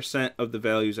 80% of the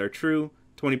values are true,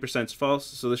 20% is false,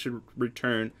 so this should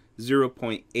return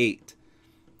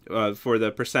 0.8 for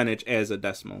the percentage as a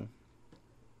decimal.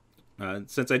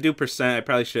 Since I do percent, I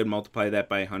probably should multiply that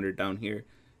by 100 down here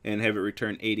and have it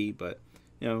return 80, but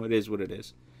you know, it is what it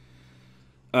is.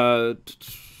 We're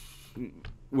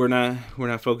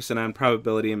not focusing on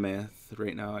probability and math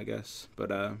right now, I guess, but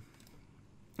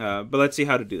let's see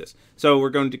how to do this. So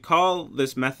we're going to call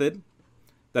this method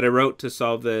that I wrote to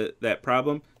solve that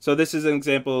problem. So this is an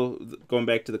example, going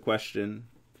back to the question,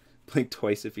 blink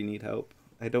twice if you need help.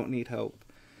 I don't need help.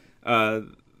 So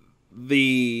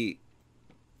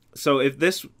if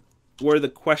this were the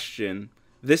question,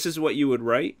 this is what you would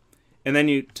write, and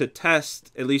then to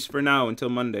test, at least for now until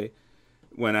Monday,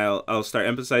 when I'll start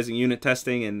emphasizing unit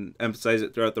testing and emphasize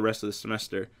it throughout the rest of the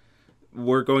semester,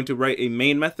 we're going to write a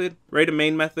main method,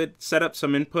 set up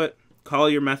some input, call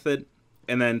your method,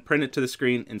 and then print it to the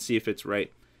screen and see if it's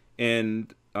right.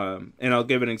 And I'll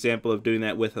give an example of doing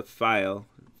that with a file,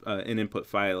 an input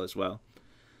file as well.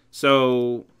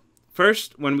 So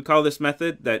first, when we call this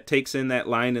method that takes in that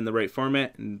line in the right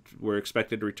format, and we're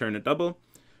expected to return a double,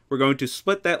 we're going to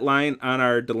split that line on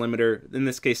our delimiter, in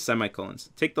this case semicolons.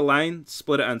 Take the line,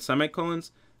 split it on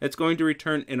semicolons. That's going to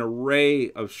return an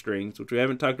array of strings, which we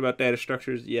haven't talked about data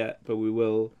structures yet, but we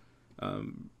will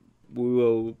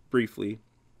briefly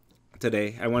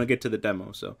today. I want to get to the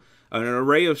demo. So an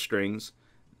array of strings.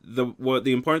 The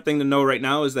important thing to know right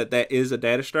now is that is a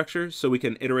data structure, so we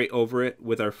can iterate over it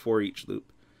with our for each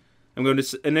loop. I'm going to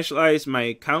initialize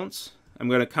my counts. I'm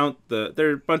going to count there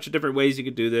are a bunch of different ways you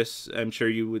could do this. I'm sure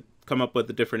you would come up with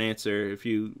a different answer if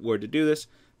you were to do this,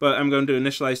 but I'm going to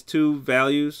initialize two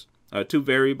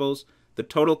variables, the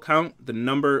total count, the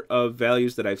number of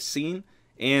values that I've seen,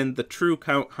 and the true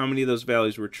count, how many of those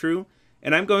values were true.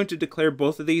 And I'm going to declare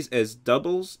both of these as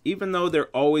doubles, even though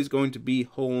they're always going to be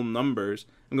whole numbers.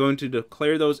 I'm going to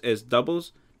declare those as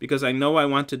doubles because I know I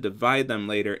want to divide them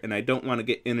later, and I don't want to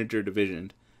get integer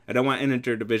divisioned. I don't want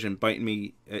integer division biting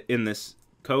me in this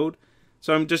code.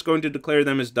 So I'm just going to declare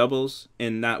them as doubles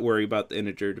and not worry about the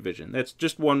integer division. That's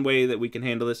just one way that we can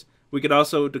handle this. We could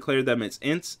also declare them as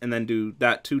ints and then do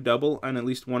 .toDouble on at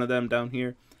least one of them down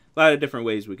here. A lot of different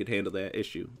ways we could handle that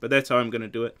issue, but that's how I'm going to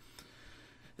do it.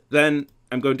 Then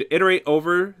I'm going to iterate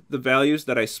over the values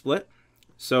that I split.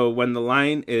 So when the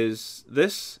line is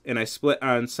this and I split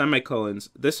on semicolons,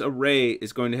 this array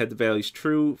is going to have the values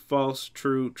true, false,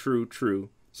 true, true, true.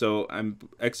 So I'm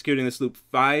executing this loop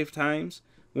 5 times,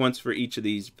 once for each of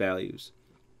these values.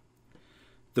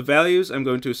 The values I'm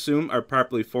going to assume are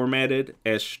properly formatted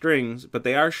as strings, but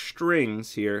they are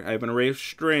strings here. I have an array of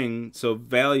string, so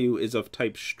value is of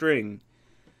type string.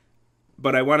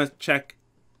 But I want to check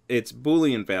its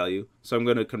Boolean value, so I'm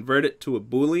going to convert it to a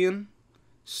Boolean,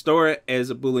 store it as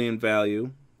a Boolean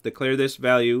value, declare this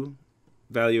value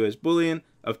as Boolean,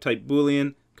 of type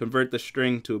Boolean, convert the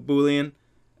string to a Boolean.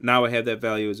 Now I have that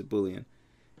value as a Boolean.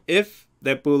 If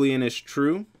that Boolean is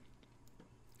true,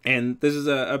 and this is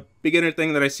a beginner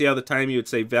thing that I see all the time, you would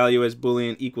say value as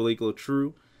Boolean equal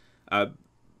true.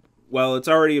 Well, it's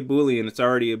already a Boolean. It's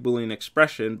already a Boolean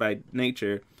expression by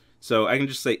nature. So I can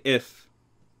just say if.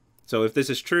 So if this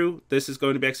is true, this is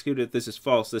going to be executed. If this is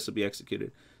false, this will be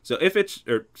executed. So if it's,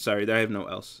 I have no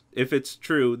else. If it's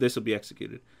true, this will be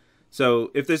executed. So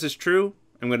if this is true,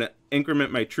 I'm going to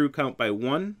increment my true count by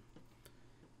 1.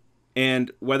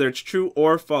 And whether it's true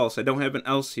or false, I don't have an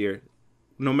else here.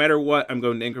 No matter what, I'm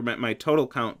going to increment my total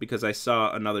count because I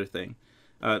saw another thing.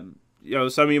 Some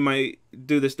of you might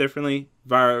do this differently.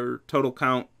 Var total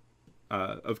count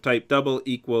of type double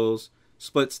equals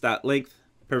splits.length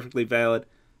perfectly valid.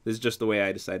 This is just the way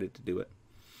I decided to do it.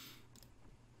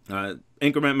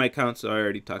 Increment my count, so I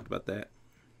already talked about that.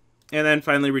 And then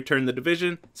finally return the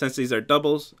division. Since these are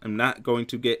doubles, I'm not going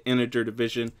to get integer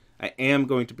division. I am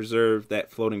going to preserve that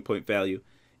floating point value.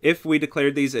 If we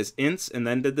declared these as ints and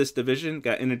then did this division,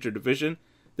 got integer division,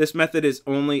 this method is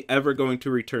only ever going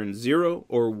to return 0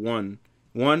 or 1.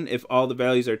 1 if all the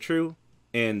values are true,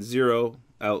 and 0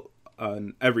 out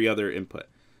on every other input.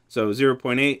 So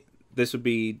 0.8, this would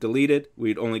be deleted.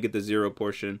 We'd only get the 0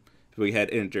 portion if we had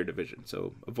integer division.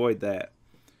 So avoid that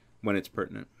when it's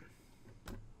pertinent.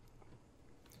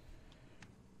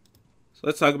 So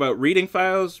let's talk about reading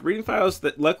files. Reading files,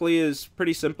 that luckily is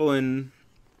pretty simple in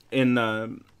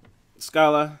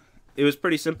Scala. It was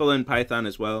pretty simple in Python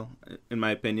as well, in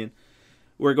my opinion.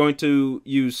 We're going to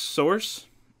use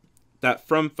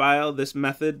source.fromFile. This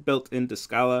method built into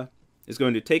Scala is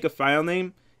going to take a file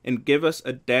name and give us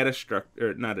a data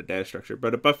structure, not a data structure,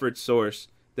 but a buffered source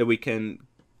that we can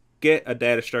get a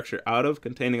data structure out of,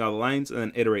 containing all the lines, and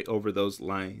then iterate over those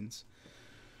lines.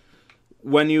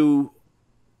 When you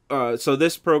so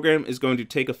this program is going to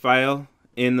take a file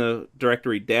in the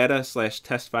directory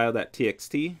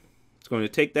data/testfile.txt. It's going to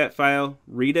take that file,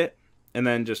 read it, and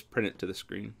then just print it to the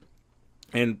screen.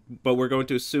 But we're going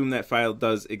to assume that file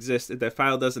does exist. If that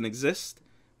file doesn't exist,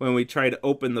 when we try to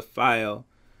open the file,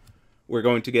 we're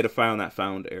going to get a file not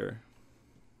found error.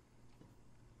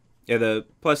 Yeah, the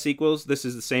plus equals, this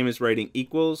is the same as writing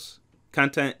equals,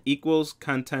 content equals,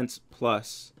 contents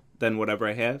plus, then whatever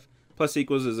I have. Plus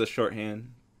equals is a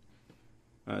shorthand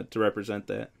to represent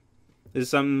that. This is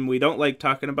something we don't like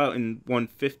talking about in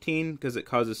 1.15 because it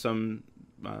causes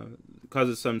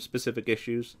some specific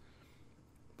issues.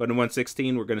 But in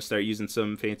 1.16, we're going to start using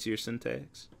some fancier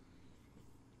syntax.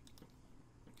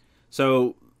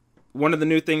 So one of the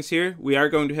new things here, we are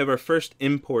going to have our first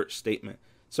import statement.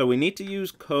 So we need to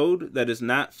use code that is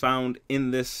not found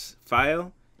in this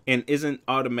file and isn't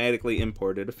automatically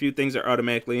imported. A few things are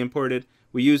automatically imported.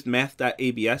 We used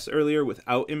math.abs earlier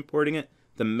without importing it.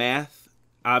 The math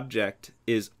object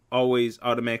is always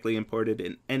automatically imported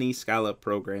in any Scala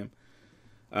program.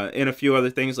 And a few other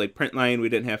things like println we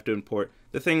didn't have to import.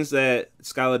 The things that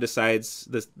Scala decides,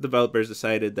 the developers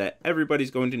decided that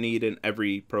everybody's going to need in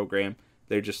every program,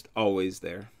 they're just always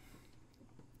there.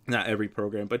 Not every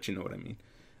program, but you know what I mean.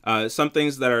 Some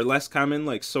things that are less common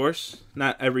like source,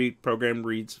 not every program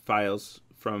reads files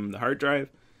from the hard drive.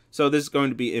 So this is going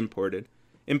to be imported.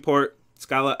 Import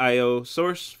Scala IO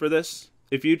source for this.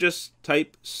 If you just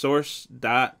type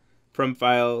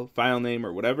source.fromFile, file name,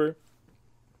 or whatever,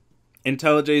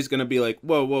 IntelliJ is going to be like,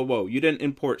 whoa, you didn't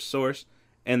import source,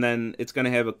 and then it's going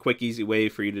to have a quick, easy way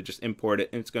for you to just import it,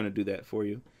 and it's going to do that for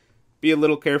you. Be a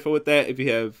little careful with that if you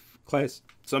have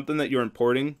something that you're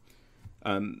importing,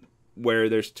 where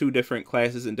there's two different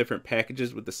classes and different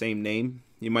packages with the same name.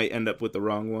 You might end up with the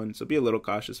wrong one, so be a little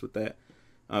cautious with that.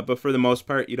 But for the most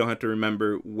part, you don't have to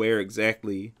remember where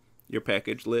exactly your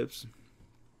package lives.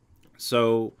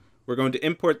 So we're going to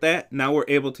import that. Now we're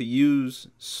able to use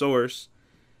source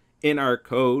in our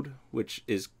code, which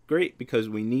is great because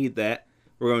we need that.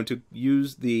 We're going to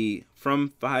use the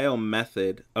fromFile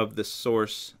method of the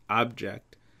source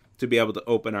object to be able to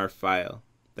open our file.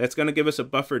 That's going to give us a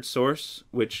buffered source,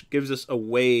 which gives us a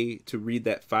way to read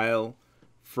that file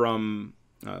from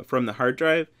the hard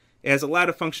drive. It has a lot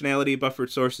of functionality.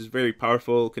 Buffered source is very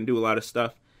powerful, can do a lot of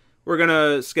stuff. We're going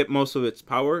to skip most of its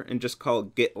power and just call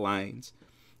it getLines.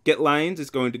 GetLines is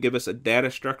going to give us a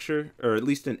data structure, or at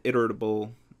least an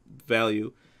iterable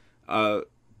value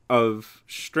of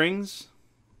strings.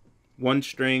 One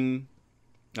string,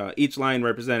 each line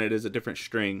represented is a different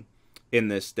string in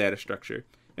this data structure.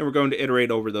 And we're going to iterate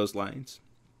over those lines.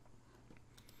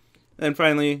 And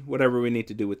finally, whatever we need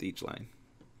to do with each line.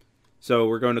 So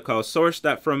we're going to call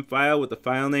source.fromFile with the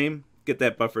file name, get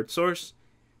that buffered source,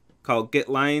 call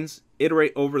getLines,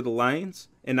 iterate over the lines,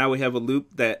 and now we have a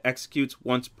loop that executes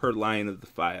once per line of the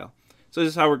file. So this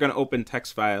is how we're going to open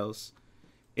text files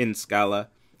in Scala.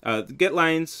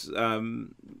 GetLines,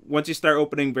 once you start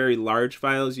opening very large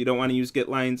files, you don't want to use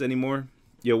getLines anymore.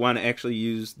 You'll want to actually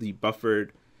use the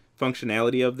buffered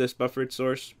functionality of this buffered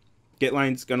source.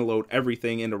 GetLines is going to load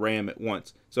everything into RAM at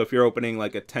once. So if you're opening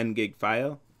like a 10 gig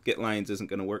file, GetLines isn't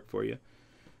going to work for you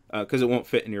because it won't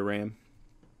fit in your RAM.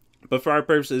 But for our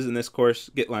purposes in this course,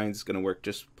 GetLines is going to work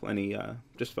just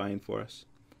fine for us.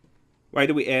 Why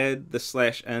do we add the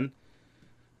 /n?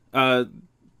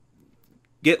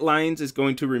 GetLines is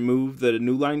going to remove the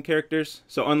new line characters.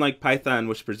 So unlike Python,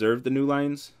 which preserved the new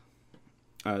lines,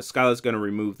 Scala is going to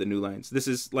remove the new lines. This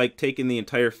is like taking the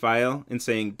entire file and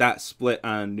saying .split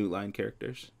on new line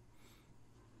characters.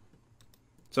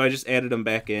 So I just added them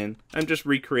back in. I'm just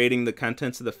recreating the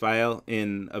contents of the file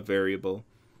in a variable,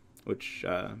 which,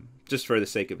 just for the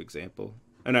sake of example.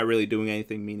 I'm not really doing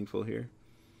anything meaningful here.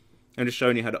 I'm just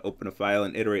showing you how to open a file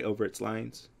and iterate over its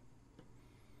lines.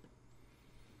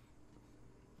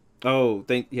 Oh,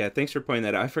 thanks for pointing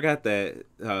that out. I forgot that,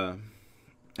 I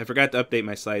forgot to update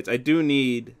my slides. I do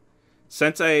need,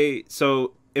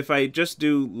 so if I just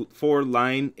do for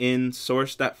line in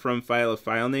source.fromFile of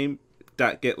filename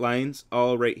 .get lines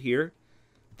all right here,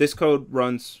 this code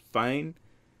runs fine.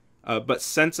 But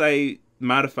since I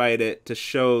modified it to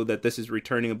show that this is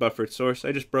returning a buffered source,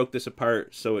 I just broke this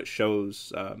apart so it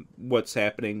shows what's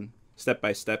happening step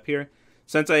by step here.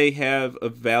 Since I have a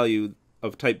value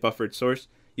of type buffered source,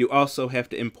 you also have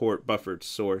to import buffered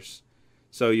source.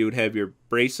 So you would have your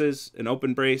braces, an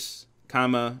open brace,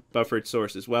 comma, buffered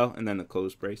source as well, and then a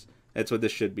closed brace. That's what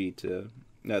this should be to,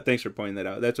 thanks for pointing that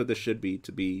out. That's what this should be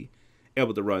to be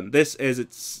able to run. This, as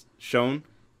it's shown,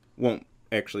 won't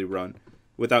actually run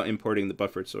without importing the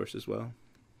buffered source as well.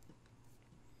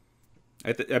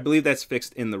 I believe that's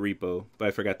fixed in the repo, but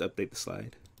I forgot to update the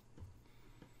slide.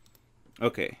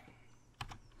 Okay.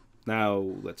 Now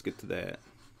let's get to that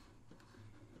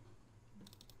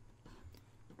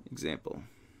example.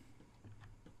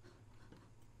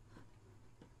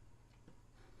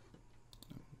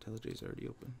 IntelliJ's already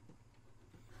open.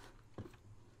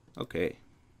 Okay.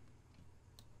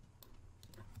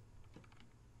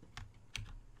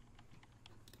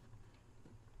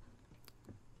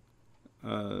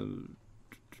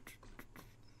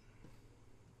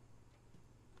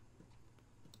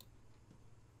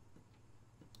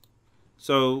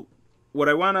 So what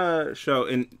I want to show,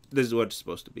 and this is what it's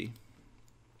supposed to be.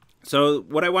 So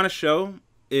what I want to show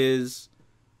is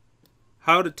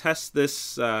how to test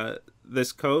this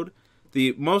this code.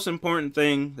 The most important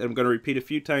thing that I'm going to repeat a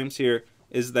few times here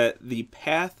is that the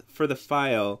path for the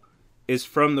file is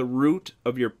from the root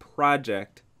of your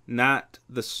project, not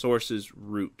the source's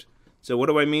root. So what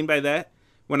do I mean by that?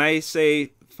 When I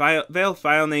say val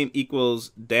file name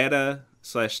equals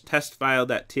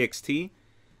data/testfile.txt,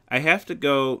 I have to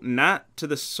go not to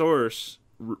the source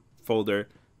folder,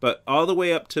 but all the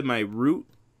way up to my root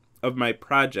of my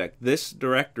project. This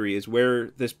directory is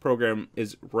where this program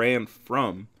is ran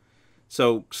from.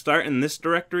 So start in this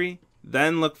directory,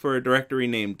 then look for a directory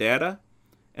named data,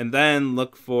 and then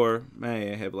look for,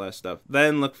 I have a lot of stuff,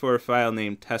 then look for a file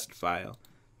named test file.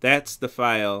 That's the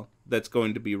file that's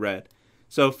going to be read.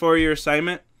 So for your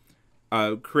assignment,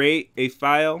 create a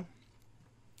file,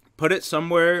 put it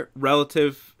somewhere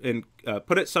relative, and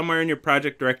put it somewhere in your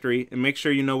project directory, and make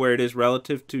sure you know where it is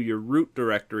relative to your root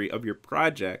directory of your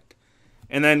project,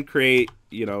 and then create,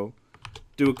 do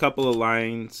a couple of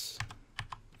lines.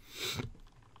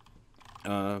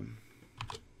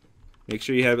 Make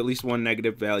sure you have at least one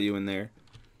negative value in there,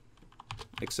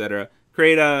 etc.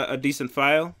 Create a decent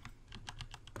file.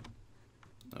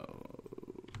 Oh,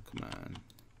 come on.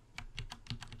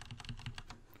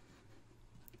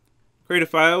 Create a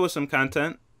file with some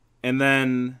content, and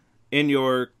then in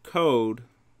your code,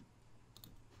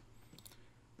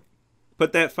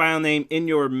 put that file name in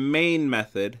your main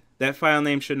method. That file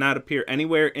name should not appear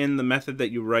anywhere in the method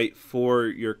that you write for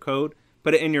your code.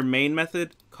 Put it in your main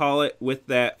method, call it with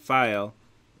that file,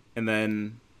 and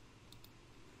then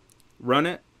run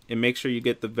it, and make sure you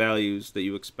get the values that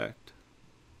you expect.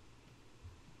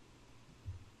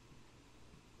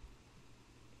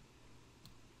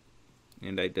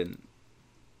 And I didn't.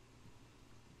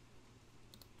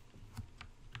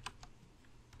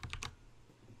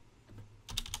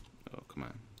 Oh, come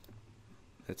on.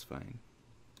 That's fine.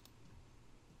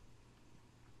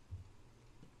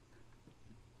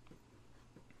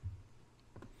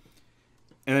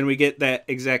 And then we get that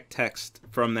exact text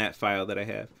from that file that I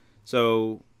have.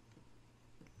 So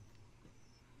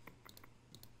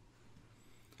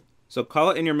call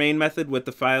it in your main method with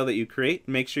the file that you create.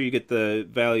 Make sure you get the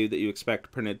value that you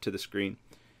expect printed to the screen.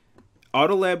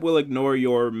 Autolab will ignore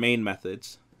your main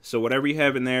methods. So whatever you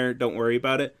have in there, don't worry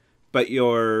about it. But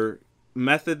your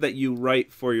method that you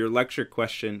write for your lecture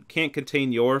question can't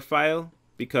contain your file,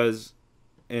 because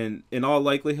in all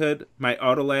likelihood, my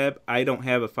Autolab, I don't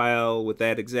have a file with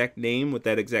that exact name, with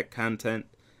that exact content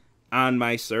on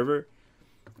my server.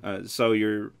 So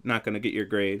you're not going to get your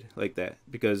grade like that,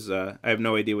 because I have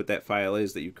no idea what that file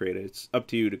is that you created. It's up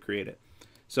to you to create it.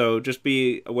 So just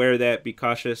be aware of that. Be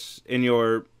cautious. In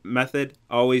your method,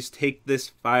 always take this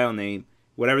file name.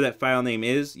 Whatever that file name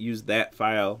is, use that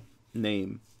file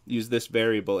name. Use this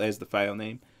variable as the file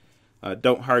name.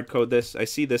 Don't hard code this. I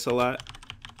see this a lot.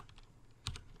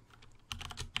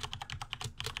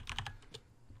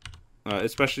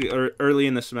 Especially early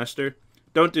in the semester.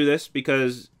 don't do this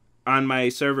because on my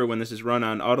server, when this is run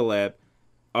on Autolab,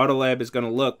 Autolab is going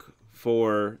to look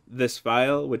for this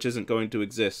file, which isn't going to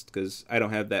exist because I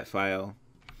don't have that file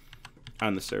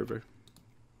on the server.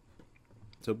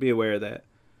 So be aware of that.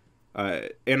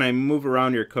 And I move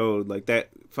around your code, like that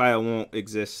file won't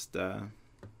exist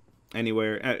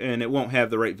anywhere, and it won't have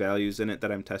the right values in it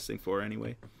that I'm testing for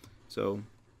anyway. So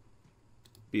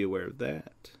be aware of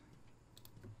that.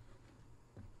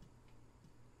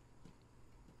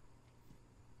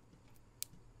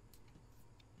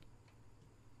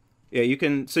 Yeah, you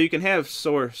can have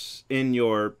source in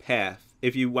your path.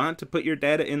 If you want to put your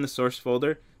data in the source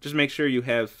folder, just make sure you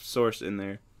have source in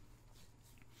there.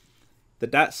 The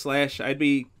 /, I'd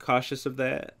be cautious of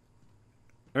that.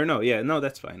 Or no, yeah, no,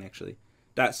 that's fine actually.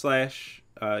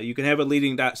 /, you can have a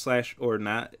leading / or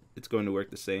not. It's going to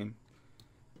work the same.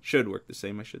 Should work the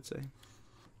same, I should say.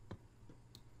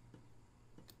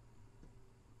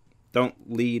 Don't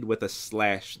lead with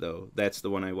a / though. That's the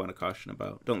one I want to caution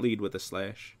about. Don't lead with a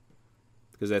 /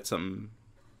 because that's something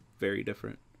very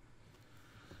different.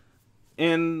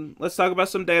 And let's talk about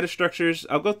some data structures.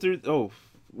 I'll go through. Oh,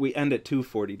 we end at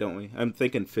 2:40, don't we? I'm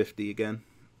thinking 50 again.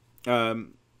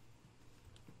 I'm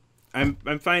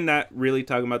fine not really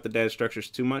talking about the data structures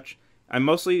too much. I'm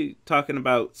mostly talking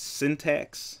about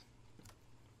syntax.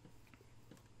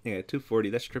 Yeah,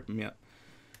 2:40. That's tripping me up.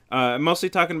 I'm mostly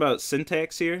talking about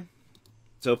syntax here.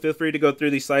 So feel free to go through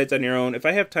these slides on your own. If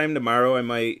I have time tomorrow, I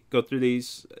might go through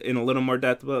these in a little more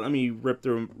depth, but let me rip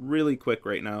through them really quick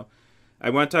right now.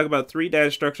 I want to talk about 3 data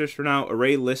structures for now: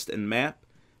 array, list, and map.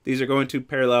 These are going to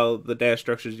parallel the data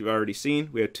structures you've already seen.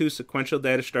 We have 2 sequential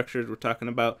data structures we're talking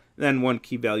about, and then 1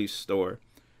 key value store.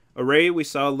 Array, we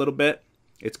saw a little bit.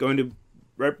 It's going to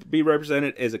be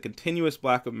represented as a continuous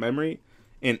block of memory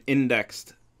and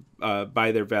indexed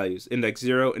by their values. Index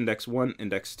 0, index 1,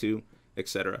 index 2,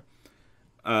 etc.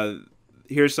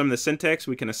 Here's some of the syntax.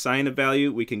 We can assign a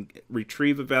value. We can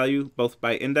retrieve a value both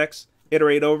by index,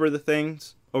 iterate over the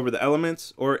things, over the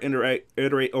elements, or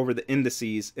iterate over the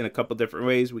indices in a couple different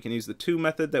ways. We can use the to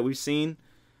method that we've seen,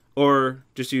 or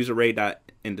just use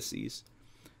array.indices.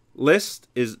 List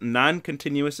is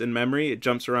non-continuous in memory. It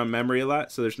jumps around memory a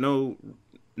lot, so there's no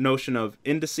notion of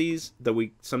indices that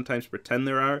we sometimes pretend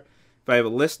there are. If I have a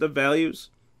list of values,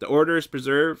 the order is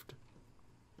preserved.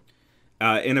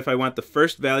 And if I want the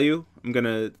first value, I'm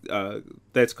gonna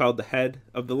that's called the head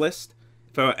of the list.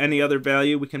 If I want any other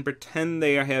value, we can pretend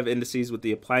they have indices with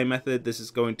the apply method. This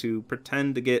is going to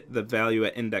pretend to get the value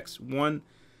at index 1,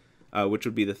 which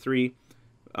would be the 3.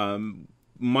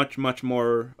 Much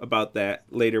more about that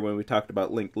later when we talked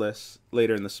about linked lists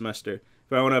later in the semester.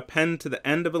 If I want to append to the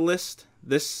end of a list,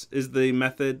 this is the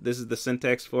method. This is the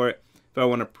syntax for it. If I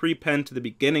want to prepend to the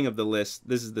beginning of the list,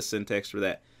 this is the syntax for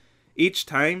that. Each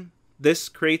time, this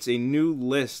creates a new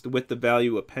list with the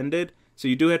value appended, so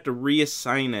you do have to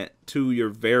reassign it to your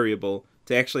variable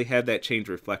to actually have that change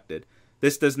reflected.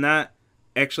 This does not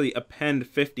actually append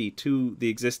 50 to the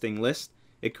existing list.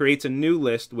 It creates a new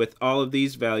list with all of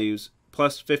these values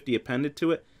plus 50 appended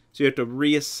to it, so you have to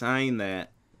reassign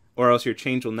that, or else your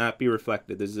change will not be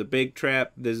reflected. This is a big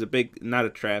trap. This is a big, not a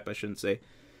trap, I should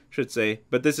say,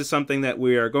 but this is something that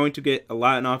we are going to get a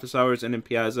lot in office hours and in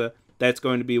Piazza. That's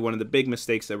going to be one of the big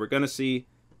mistakes that we're going to see.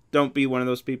 Don't be one of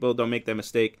those people. Don't make that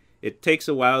mistake. It takes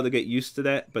a while to get used to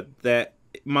that, but that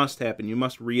must happen. You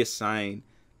must reassign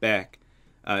back.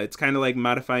 It's kind of like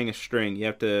modifying a string. You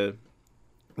have to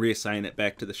reassign it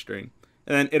back to the string.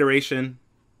 And then iteration,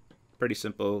 pretty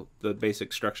simple, the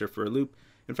basic structure for a loop.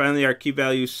 And finally, our key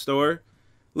value store.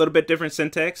 A little bit different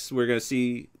syntax. We're going to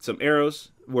see some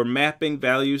arrows. We're mapping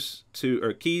values to,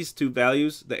 or keys to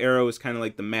values. The arrow is kind of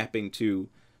like the mapping to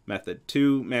method.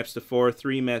 2 maps to 4,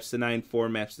 3 maps to 9, 4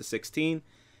 maps to 16.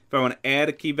 If I want to add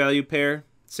a key value pair,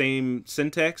 same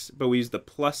syntax, but we use the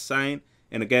plus sign,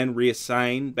 and again,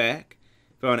 reassign back.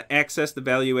 If I want to access the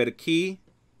value at a key,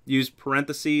 use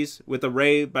parentheses. With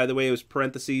array, by the way, it was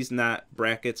parentheses, not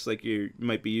brackets like you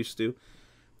might be used to.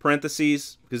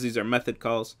 Parentheses, because these are method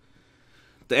calls.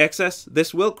 To access,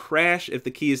 this will crash if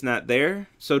the key is not there,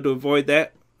 so to avoid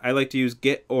that, I like to use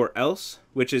get or else,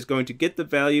 which is going to get the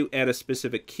value at a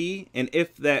specific key, and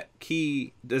if that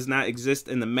key does not exist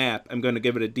in the map, I'm going to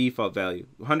give it a default value.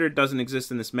 100 doesn't exist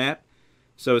in this map,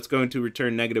 so it's going to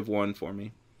return -1 for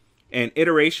me. And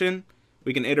iteration,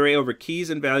 we can iterate over keys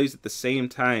and values at the same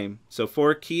time. So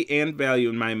for key and value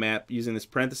in my map, using this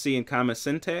parenthesis and comma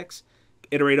syntax,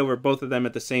 iterate over both of them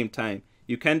at the same time.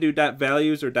 You can do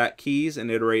 .values or .keys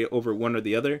and iterate over one or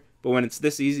the other, but when it's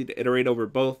this easy to iterate over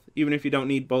both, even if you don't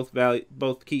need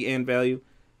both key and value,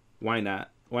 why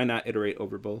not? Why not iterate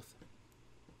over both?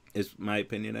 Is my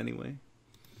opinion anyway.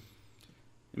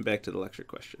 And back to the lecture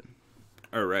question.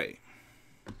 All right.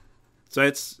 So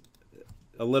it's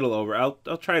a little over.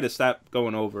 I'll try to stop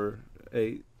going over.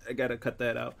 I gotta cut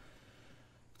that out.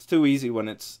 It's too easy when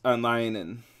it's online,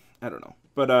 and I don't know.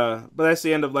 But that's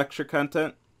the end of lecture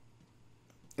content.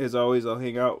 As always, I'll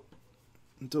hang out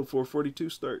until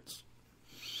 4:42 starts.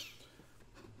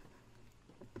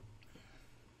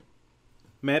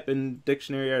 Map and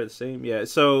dictionary are the same. Yeah.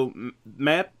 So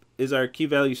map is our key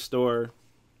value store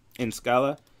in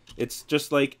Scala. It's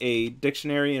just like a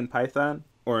dictionary in Python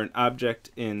or an object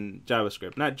in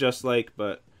JavaScript. Not just like,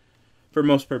 but for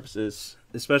most purposes,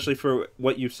 especially for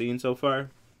what you've seen so far,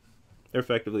 they're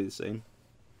effectively the same.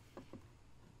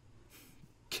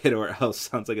 Kid or else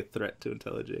sounds like a threat to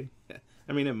IntelliJ. Yeah.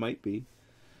 I mean, it might be.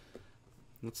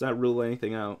 Let's not rule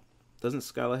anything out. Doesn't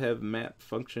Scala have map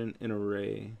function in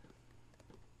array?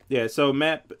 Yeah, so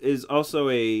map is also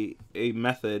a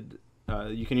method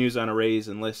you can use on arrays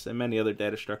and lists and many other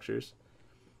data structures.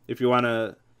 If you want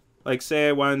to, like, say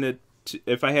I wanted to,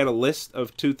 if I had a list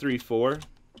of 2, 3, 4,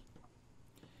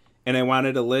 and I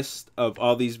wanted a list of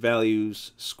all these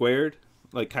values squared,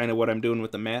 like kind of what I'm doing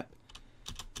with the map,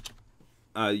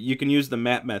 you can use the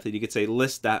map method. You could say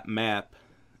list.map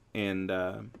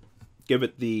and give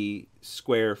it the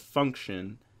square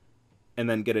function, and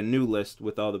then get a new list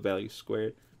with all the values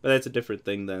squared. But that's a different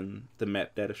thing than the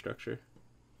map data structure.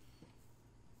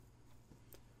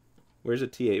 Where's a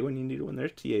TA when you need one?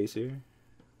 There's TAs here.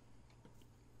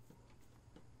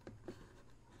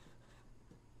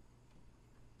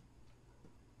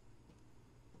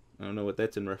 I don't know what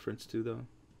that's in reference to, though.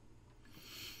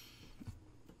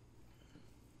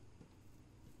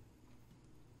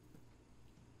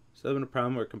 So having a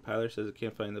problem where a compiler says it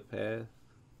can't find the path.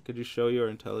 Could you show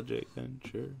your IntelliJ again?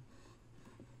 Sure.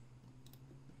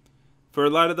 For a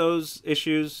lot of those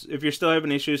issues, if you're still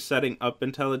having issues setting up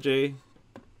IntelliJ,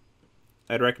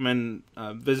 I'd recommend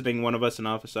visiting one of us in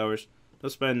office hours. Don't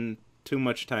spend too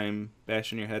much time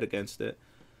bashing your head against it,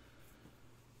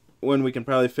 when we can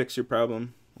probably fix your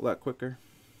problem a lot quicker.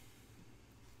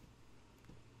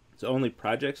 So only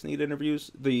projects need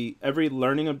interviews. Every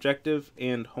learning objective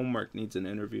and homework needs an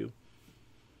interview.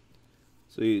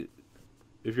 So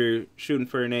if you're shooting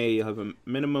for an A, you'll have a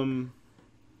minimum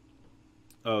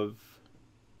of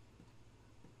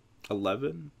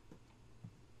 11.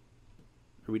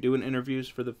 Are we doing interviews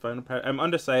for the final project? I'm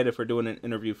undecided if we're doing an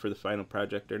interview for the final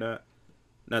project or not.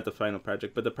 Not the final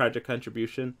project, but the project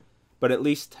contribution. But at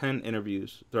least 10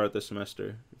 interviews throughout the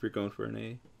semester if you're going for an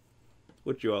A,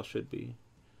 which you all should be.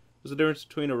 There's a difference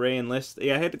between array and list.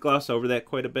 Yeah, I had to gloss over that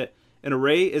quite a bit. An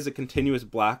array is a continuous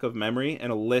block of memory,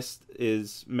 and a list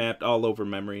is mapped all over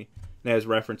memory and has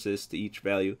references to each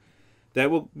value. That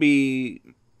will be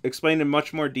explained in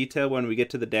much more detail when we get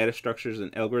to the data structures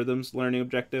and algorithms learning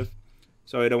objective.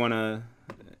 So I don't want to,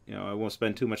 I won't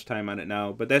spend too much time on it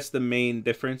now. But that's the main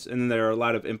difference, and then there are a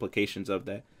lot of implications of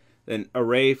that. An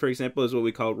array, for example, is what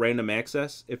we call random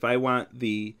access. If I want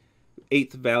the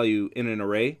 8th value in an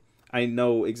array, I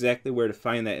know exactly where to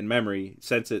find that in memory.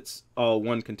 Since it's all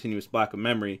one continuous block of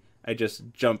memory, I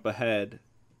just jump ahead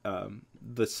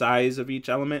the size of each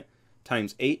element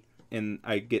times 8, and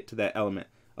I get to that element.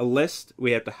 A list,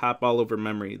 we have to hop all over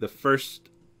memory. The first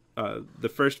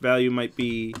value might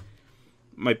be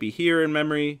here in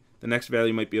memory. The next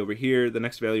value might be over here. The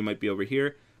next value might be over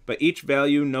here. But each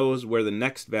value knows where the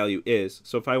next value is.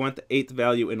 So if I want the 8th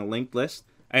value in a linked list,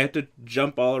 I have to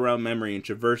jump all around memory and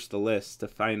traverse the list to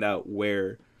find out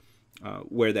where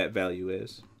that value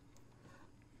is.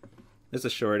 That's a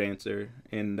short answer.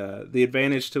 And the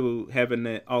advantage to having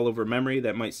it all over memory,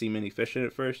 that might seem inefficient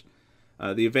at first.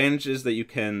 The advantage is that you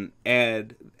can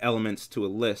add elements to a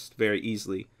list very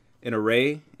easily. An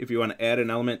array, if you want to add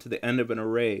an element to the end of an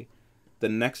array, the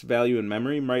next value in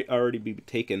memory might already be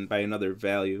taken by another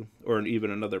value or even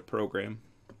another program.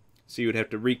 So you would have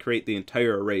to recreate the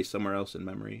entire array somewhere else in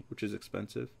memory, which is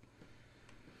expensive.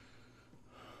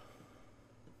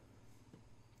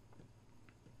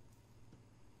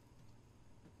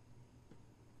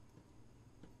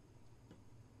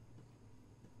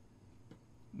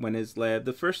 When is lab?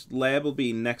 The first lab will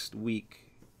be next week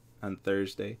on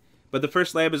Thursday. But the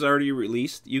first lab is already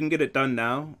released. You can get it done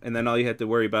now, and then all you have to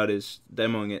worry about is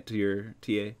demoing it to your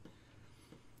TA.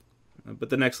 But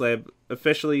the next lab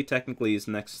officially, technically, is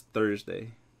next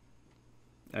Thursday.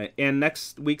 And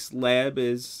next week's lab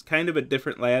is kind of a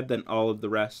different lab than all of the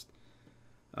rest.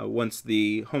 Once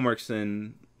the homeworks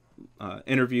and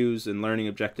interviews and learning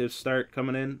objectives start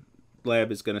coming in,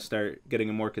 lab is going to start getting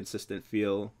a more consistent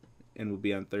feel and will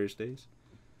be on Thursdays.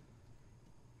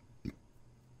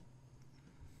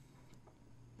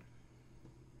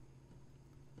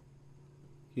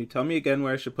 you tell me again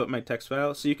where I should put my text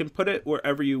file? So you can put it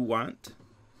wherever you want.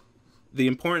 The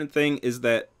important thing is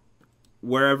that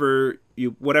whatever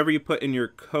you put in your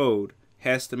code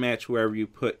has to match wherever you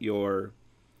put your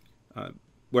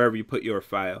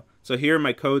file. So here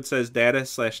my code says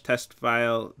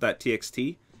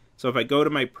data/testfile.txt. So if I go to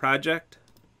my project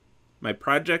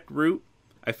root,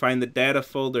 I find the data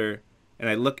folder, and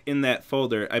I look in that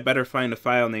folder, I better find a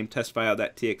file named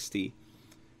testfile.txt.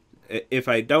 If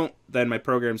I don't, then my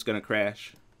program's going to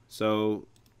crash. So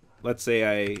let's say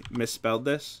I misspelled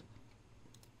this.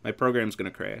 My program's going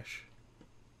to crash.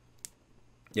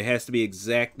 It has to be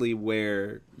exactly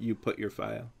where you put your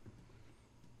file.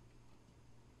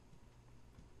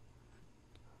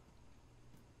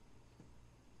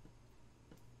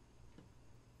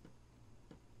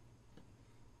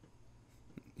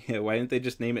 Yeah, why didn't they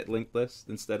just name it linked list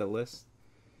instead of list?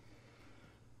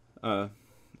 I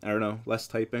don't know, less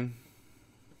typing?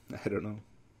 I don't know.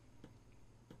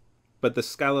 But the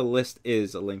Scala list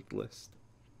is a linked list.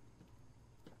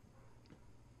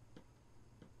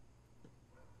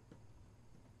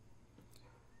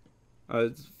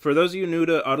 For those of you new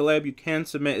to Autolab, you can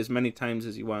submit as many times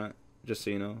as you want, just so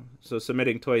you know. So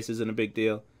submitting twice isn't a big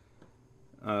deal.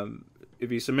 If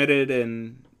you submit it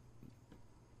and,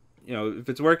 you know, if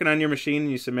it's working on your machine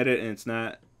and you submit it and it's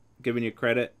not giving you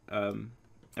credit,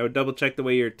 I would double check the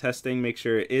way you're testing, make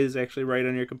sure it is actually right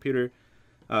on your computer.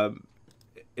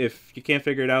 If you can't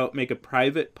figure it out, make a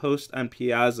private post on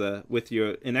Piazza with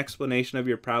an explanation of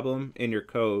your problem in your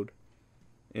code,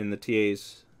 and the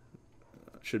TAs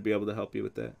should be able to help you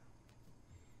with that.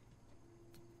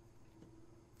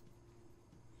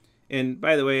 And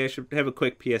by the way, I should have a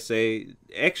quick PSA.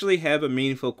 Actually have a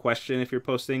meaningful question if you're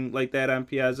posting like that on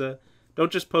Piazza.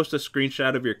 Don't just post a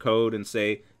screenshot of your code and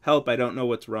say, help, I don't know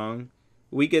what's wrong.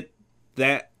 We get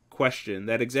that question,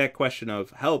 that exact question of,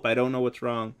 help, I don't know what's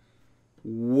wrong,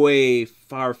 way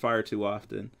far too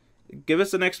often. Give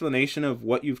us an explanation of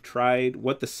what you've tried,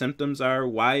 what the symptoms are,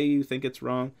 why you think it's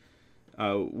wrong,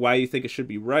 why you think it should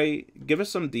be right. Give us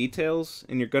some details,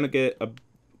 and you're going to get a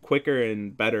quicker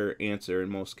and better answer in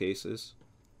most cases.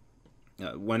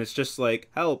 When it's just like,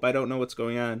 help, I don't know what's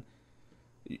going on,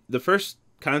 the first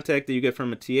contact that you get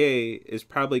from a TA is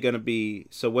probably going to be,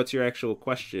 so what's your actual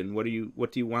question? What do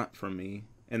you want from me?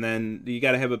 And then you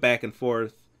got to have a back and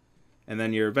forth, and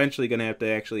then you're eventually going to have to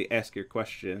actually ask your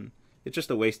question. It's just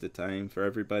a waste of time for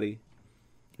everybody.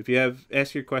 If you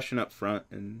ask your question up front,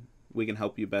 and we can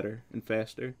help you better and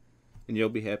faster, and you'll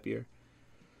be happier.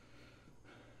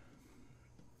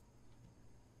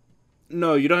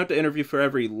 No, you don't have to interview for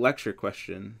every lecture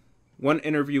question. One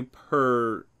interview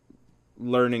per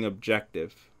learning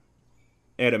objective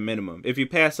at a minimum. If you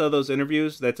pass all those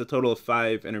interviews, that's a total of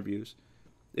 5 interviews.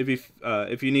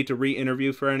 If you need to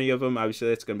re-interview for any of them, obviously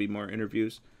that's going to be more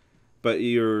interviews. But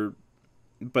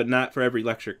not for every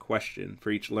lecture question,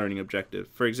 for each learning objective.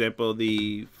 For example,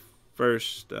 the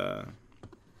first gotta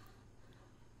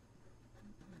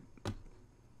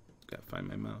find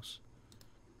my mouse.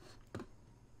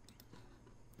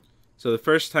 So the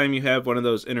first time you have one of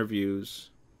those interviews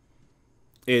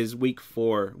is week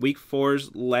 4. Week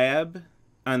 4's lab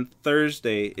on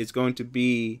Thursday is going to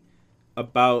be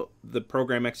about the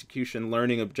program execution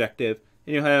learning objective,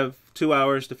 and you'll have 2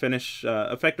 hours to finish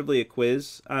effectively a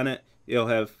quiz on it. You'll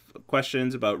have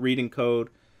questions about reading code,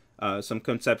 some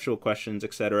conceptual questions,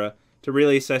 etc., to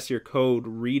really assess your code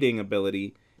reading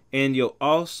ability. And you'll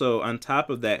also, on top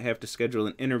of that, have to schedule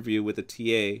an interview with a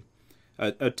TA.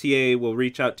 A TA will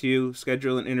reach out to you,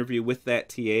 schedule an interview with that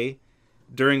TA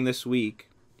during this week,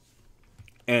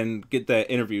 and get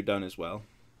that interview done as well.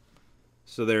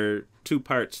 So there are 2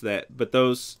 parts to that, but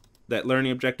that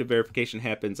learning objective verification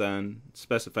happens on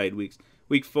specified weeks.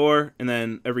 Week 4, and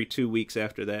then every 2 weeks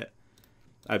after that.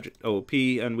 Object OOP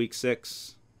on week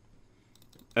 6,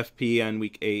 FP on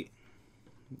week 8.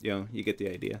 You know, you get the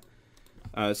idea.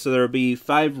 So there will be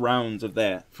 5 rounds of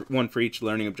that, one for each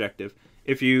learning objective.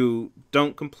 If you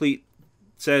don't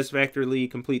satisfactorily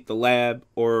complete the lab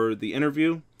or the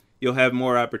interview, you'll have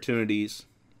more opportunities.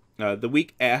 The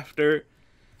week after,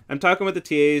 I'm talking with the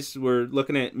TAs. We're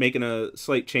looking at making a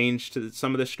slight change to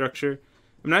some of the structure.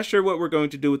 I'm not sure what we're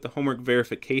going to do with the homework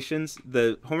verifications.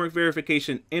 The homework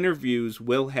verification interviews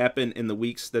will happen in the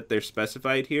weeks that they're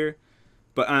specified here.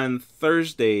 But on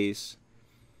Thursdays,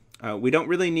 we don't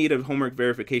really need a homework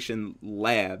verification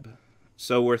lab.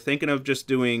 So we're thinking of just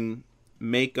doing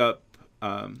make-up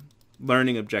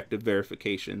learning objective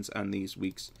verifications on these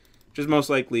weeks, which is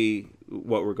most likely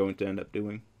what we're going to end up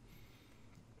doing.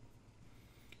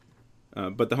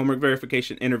 But the homework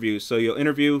verification interviews, so you'll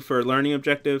interview for a learning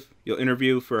objective, you'll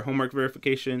interview for homework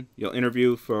verification, you'll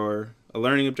interview for a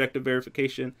learning objective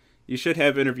verification. You should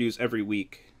have interviews every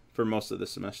week for most of the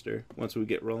semester once we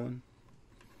get rolling.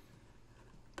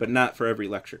 But not for every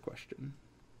lecture question.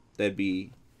 That'd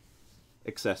be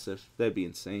excessive. That'd be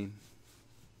insane.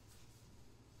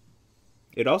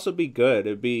 It'd also be good.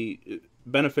 It'd be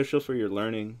beneficial for your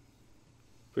learning,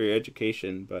 for your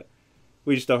education, but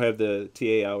we just don't have the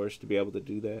TA hours to be able to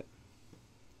do that.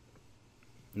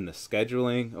 And the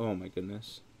scheduling, oh my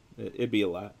goodness. It'd be a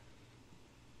lot.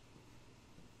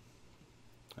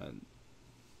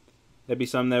 That'd be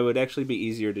something that would actually be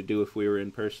easier to do if we were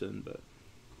in person, but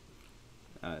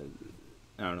I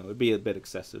don't know. It'd be a bit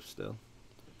excessive still.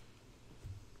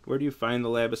 Where do you find the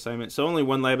lab assignment? So only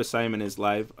one lab assignment is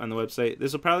live on the website.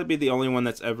 This will probably be the only one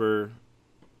that's ever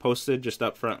posted just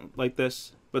up front like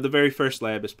this. But the very first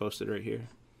lab is posted right here.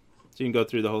 So you can go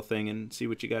through the whole thing and see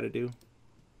what you got to do.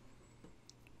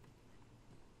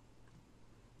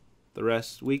 The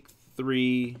rest, week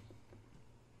 3,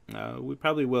 we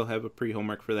probably will have a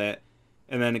pre-homework for that.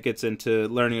 And then it gets into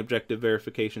learning objective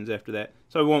verifications after that.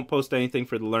 So I won't post anything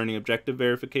for the learning objective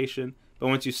verification. But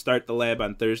once you start the lab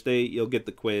on Thursday, you'll get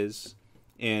the quiz.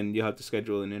 And you'll have to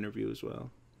schedule an interview as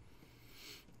well.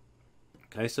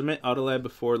 Can I submit Autolab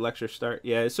before lecture start?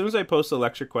 Yeah, as soon as I post the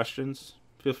lecture questions,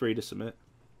 feel free to submit.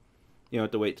 You don't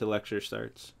have to wait till lecture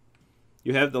starts.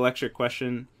 You have the lecture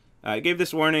question. I gave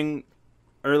this warning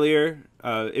earlier.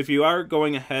 If you are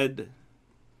going ahead...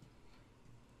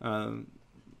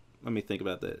 let me think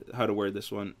about how to word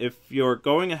this one. If you're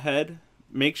going ahead,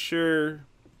 make sure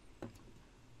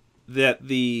that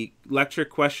the lecture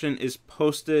question is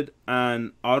posted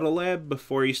on Autolab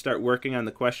before you start working on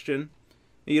the question.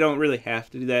 You don't really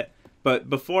have to do that. But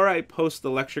before I post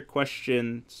the lecture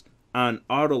questions on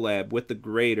Autolab with the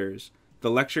graders,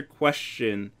 the lecture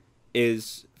question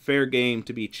is fair game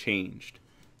to be changed.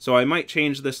 So I might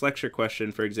change this lecture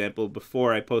question, for example,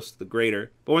 before I post the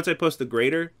grader. But once I post the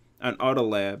grader on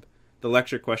Autolab, the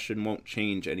lecture question won't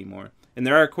change anymore. And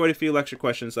there are quite a few lecture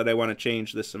questions that I want to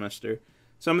change this semester.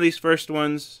 Some of these first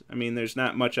ones, I mean, there's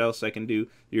not much else I can do.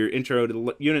 Your intro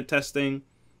to unit testing,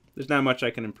 there's not much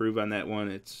I can improve on that one.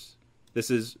 This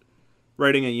is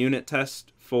writing a unit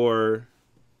test for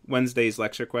Wednesday's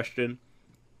lecture question.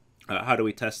 How do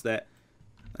we test that?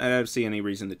 I don't see any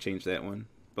reason to change that one.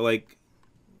 But like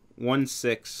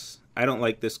 1.6, I don't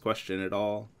like this question at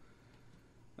all.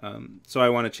 So I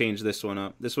want to change this one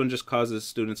up. This one just causes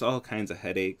students all kinds of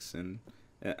headaches, and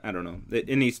I don't know. It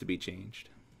needs to be changed.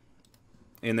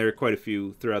 And there are quite a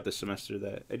few throughout the semester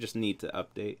that I just need to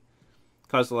update.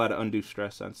 Caused a lot of undue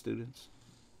stress on students.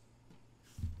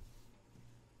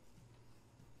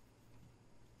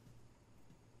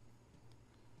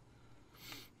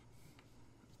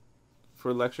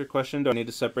 For lecture question, do I need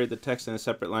to separate the text into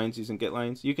separate lines using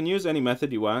getlines? You can use any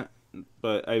method you want,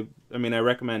 but I mean I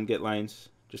recommend getlines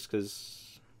just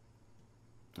because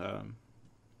I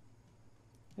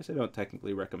guess I don't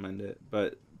technically recommend it,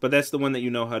 but that's the one that you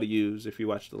know how to use if you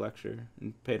watch the lecture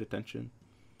and paid attention.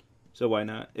 So why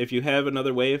not? If you have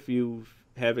another way, if you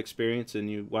have experience and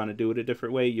you want to do it a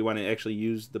different way, you want to actually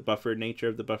use the buffered nature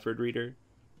of the buffered reader,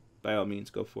 by all means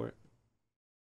go for it.